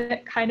know, then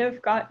it kind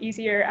of got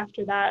easier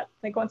after that.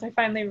 Like, once I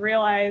finally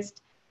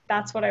realized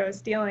that's what I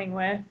was dealing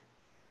with.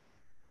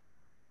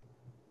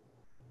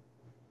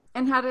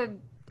 And how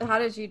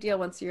did you deal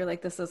once you're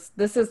like, this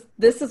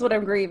is what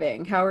I'm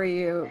grieving? How are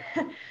you?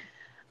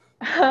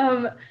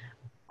 um,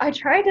 I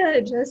try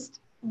to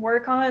just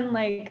work on,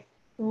 like,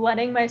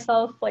 letting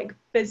myself, like,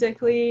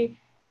 physically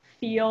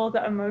feel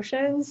the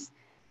emotions,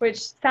 which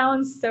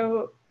sounds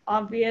so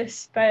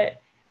obvious,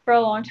 but for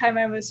a long time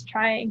I was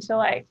trying to,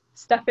 like,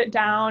 stuff it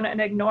down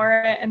and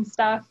ignore it and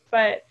stuff.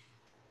 But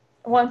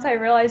once I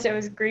realized it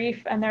was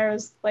grief and there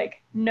was,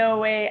 like, no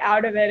way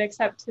out of it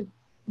except to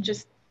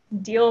just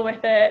deal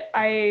with it,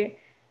 I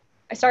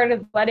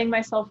started letting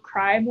myself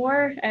cry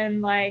more,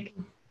 and, like,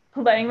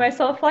 letting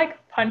myself, like,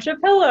 punch a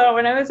pillow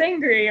when I was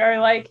angry, or,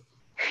 like,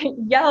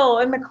 yell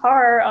in the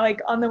car,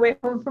 like, on the way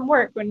home from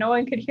work when no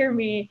one could hear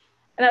me.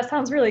 And that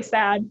sounds really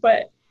sad,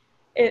 but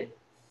it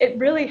it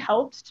really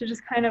helped to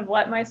just kind of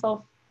let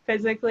myself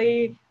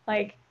physically,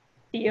 like,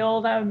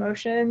 feel the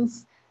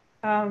emotions,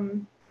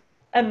 um,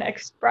 and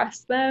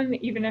express them,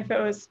 even if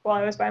it was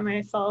while I was by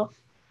myself.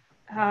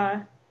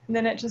 And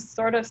then it just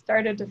sort of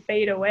started to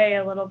fade away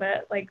a little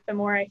bit, like, the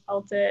more I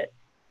felt it.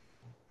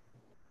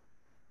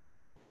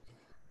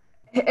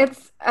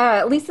 It's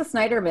Lisa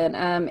Snyderman,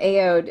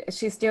 AO'd.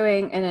 She's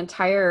doing an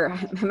entire,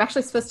 I'm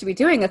actually supposed to be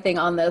doing a thing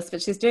on this,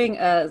 but she's doing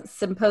a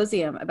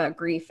symposium about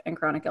grief and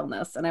chronic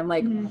illness. And I'm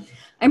like,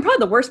 I'm probably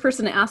the worst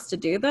person to ask to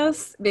do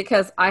this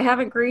because I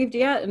haven't grieved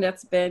yet and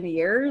it's been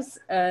years.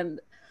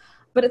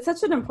 But it's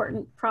such an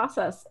important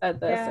process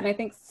at this. Yeah. And I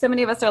think so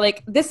many of us are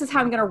like, this is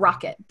how I'm going to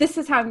rock it. This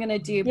is how I'm going to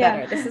do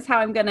better. This is how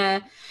I'm going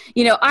to,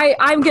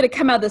 I'm going to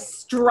come out of this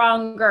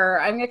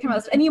stronger. I'm going to come out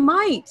of this. And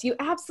you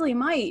absolutely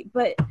might.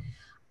 But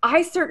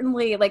I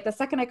certainly, like, the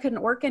second I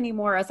couldn't work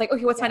anymore, I was like,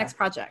 okay, what's my next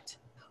project?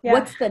 Yeah.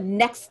 What's the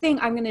next thing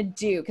I'm going to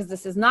do? Because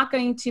this is not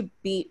going to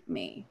beat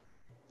me.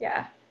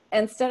 Yeah.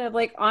 Instead of,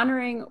 like,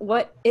 honoring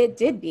what it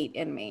did beat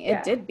in me.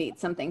 It did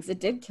beat some things. It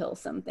did kill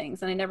some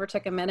things. And I never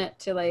took a minute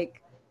to,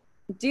 like,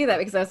 do that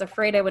because I was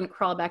afraid I wouldn't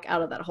crawl back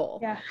out of that hole.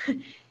 Yeah.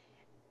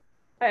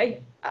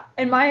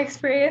 In my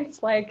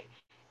experience, like,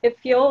 it's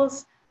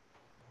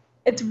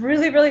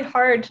really, really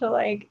hard to,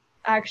 like,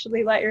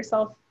 actually let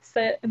yourself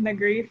sit in the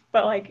grief,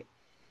 but, like,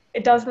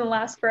 it doesn't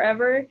last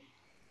forever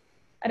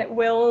and it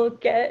will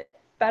get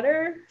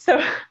better.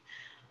 So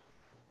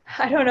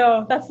I don't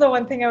know. That's the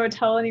one thing I would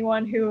tell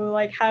anyone who,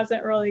 like,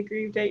 hasn't really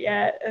grieved it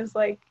yet is,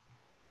 like,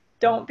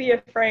 don't be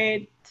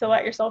afraid to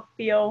let yourself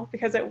feel,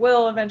 because it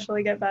will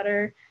eventually get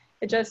better.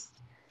 It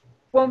just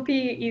won't be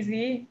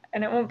easy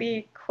and it won't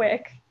be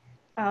quick.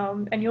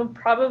 And you'll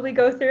probably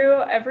go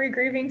through every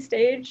grieving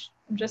stage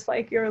just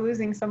like you're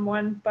losing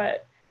someone,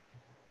 but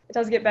it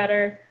does get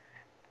better.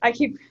 I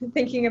keep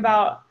thinking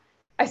about,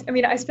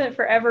 I spent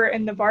forever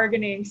in the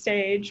bargaining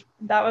stage.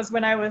 That was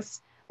when I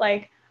was,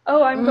 like,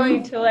 oh, I'm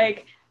going to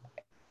like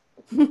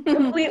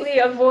completely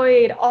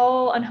avoid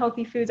all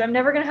unhealthy foods. I'm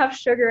never going to have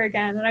sugar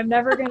again, and I'm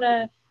never going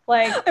to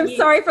like I'm eat.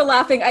 sorry for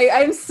laughing.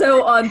 I'm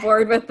so on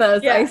board with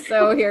this. I Yeah.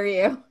 so hear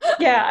you.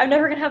 Yeah, I'm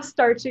never going to have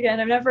starch again.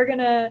 I'm never going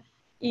to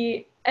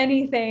eat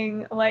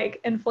anything like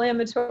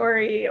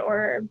inflammatory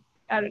or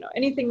I don't know,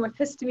 anything with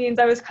histamines.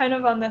 I was kind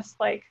of on this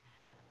like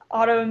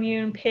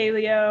autoimmune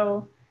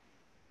paleo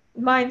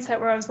mindset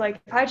where I was like,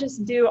 if I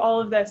just do all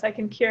of this, I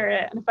can cure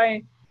it. And if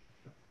I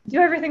do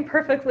everything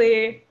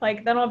perfectly,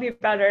 like then I'll be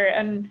better.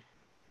 And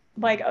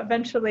like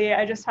eventually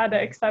I just had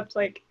to accept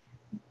like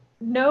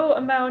no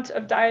amount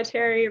of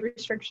dietary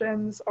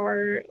restrictions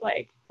or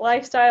like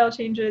lifestyle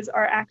changes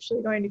are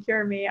actually going to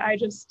cure me. I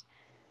just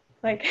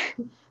like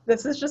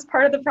this is just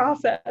part of the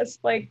process.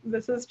 Like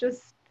this is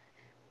just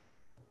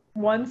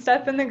one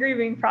step in the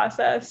grieving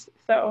process.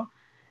 So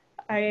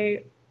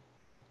I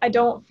I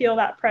don't feel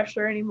that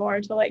pressure anymore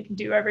to like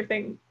do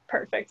everything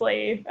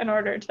perfectly in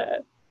order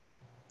to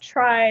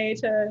try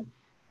to,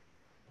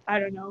 I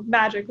don't know,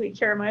 magically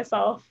cure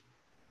myself.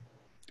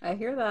 I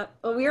hear that.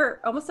 Well, we are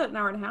almost at an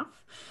hour and a half.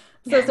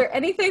 So is there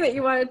anything that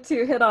you wanted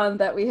to hit on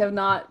that we have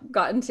not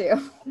gotten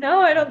to? No,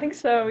 I don't think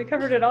so. We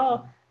covered it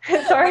all.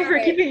 Sorry for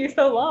keeping you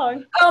so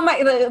long. Oh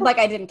my, like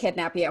I didn't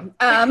kidnap you.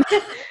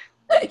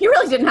 You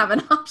really didn't have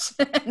an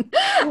option.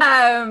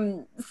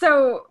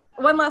 So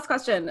one last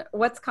question.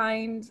 What's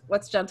kind,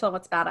 what's gentle,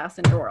 what's badass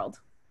in your world?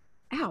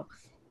 Ow.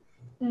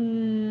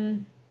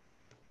 Mm,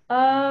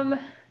 um,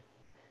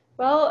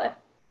 well,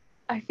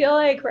 I feel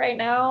like right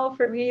now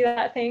for me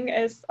that thing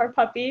is our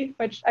puppy,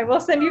 which I will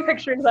send you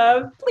pictures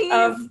of.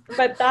 Please.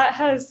 But that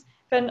has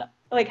been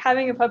like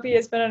having a puppy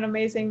has been an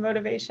amazing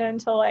motivation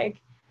to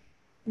like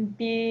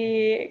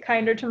be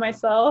kinder to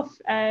myself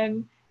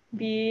and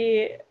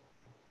be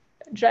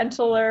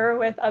gentler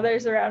with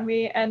others around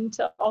me and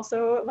to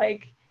also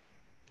like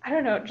I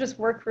don't know, just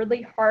work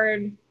really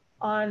hard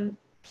on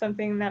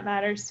something that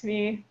matters to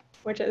me,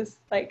 which is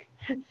like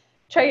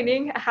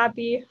training a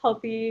happy,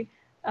 healthy,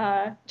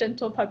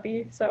 gentle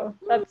puppy. So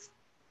that's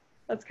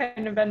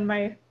kind of been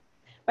my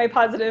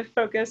positive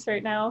focus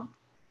right now.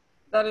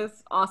 That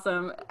is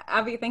awesome.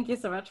 Abby, thank you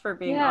so much for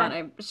being on. Yeah,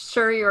 I'm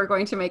sure you are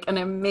going to make an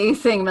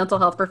amazing mental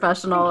health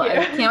professional. thank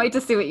I you. can't wait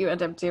to see what you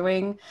end up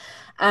doing.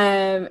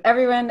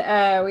 Everyone,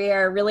 we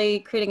are really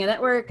creating a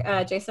network.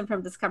 Jason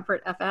from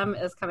Discomfort FM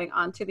is coming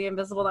onto the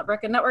Invisible Not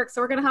Broken network. So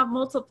we're going to have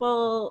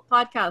multiple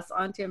podcasts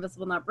onto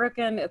Invisible Not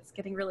Broken. It's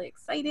getting really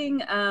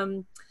exciting.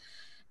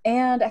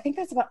 And I think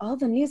that's about all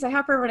the news I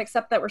have for everyone,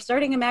 except that we're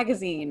starting a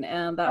magazine,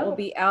 and that will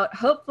be out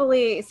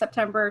hopefully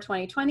September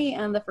 2020,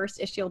 and the first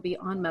issue will be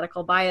on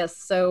medical bias.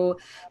 So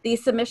the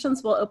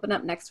submissions will open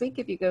up next week.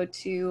 If you go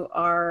to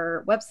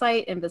our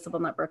website,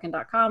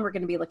 invisiblenotbroken.com, we're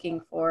going to be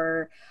looking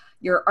for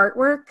your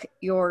artwork,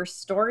 your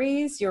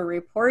stories, your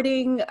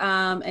reporting,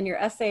 and your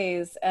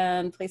essays.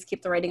 And please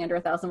keep the writing under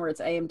 1,000 words.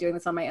 I am doing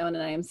this on my own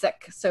and I am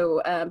sick.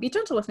 So be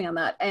gentle with me on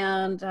that.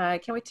 And I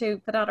can't wait to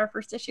put out our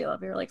first issue. That'll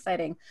be really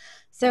exciting.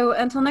 So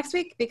until next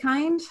week, be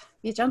kind,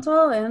 be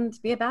gentle, and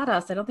be a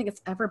badass. I don't think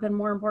it's ever been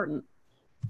more important.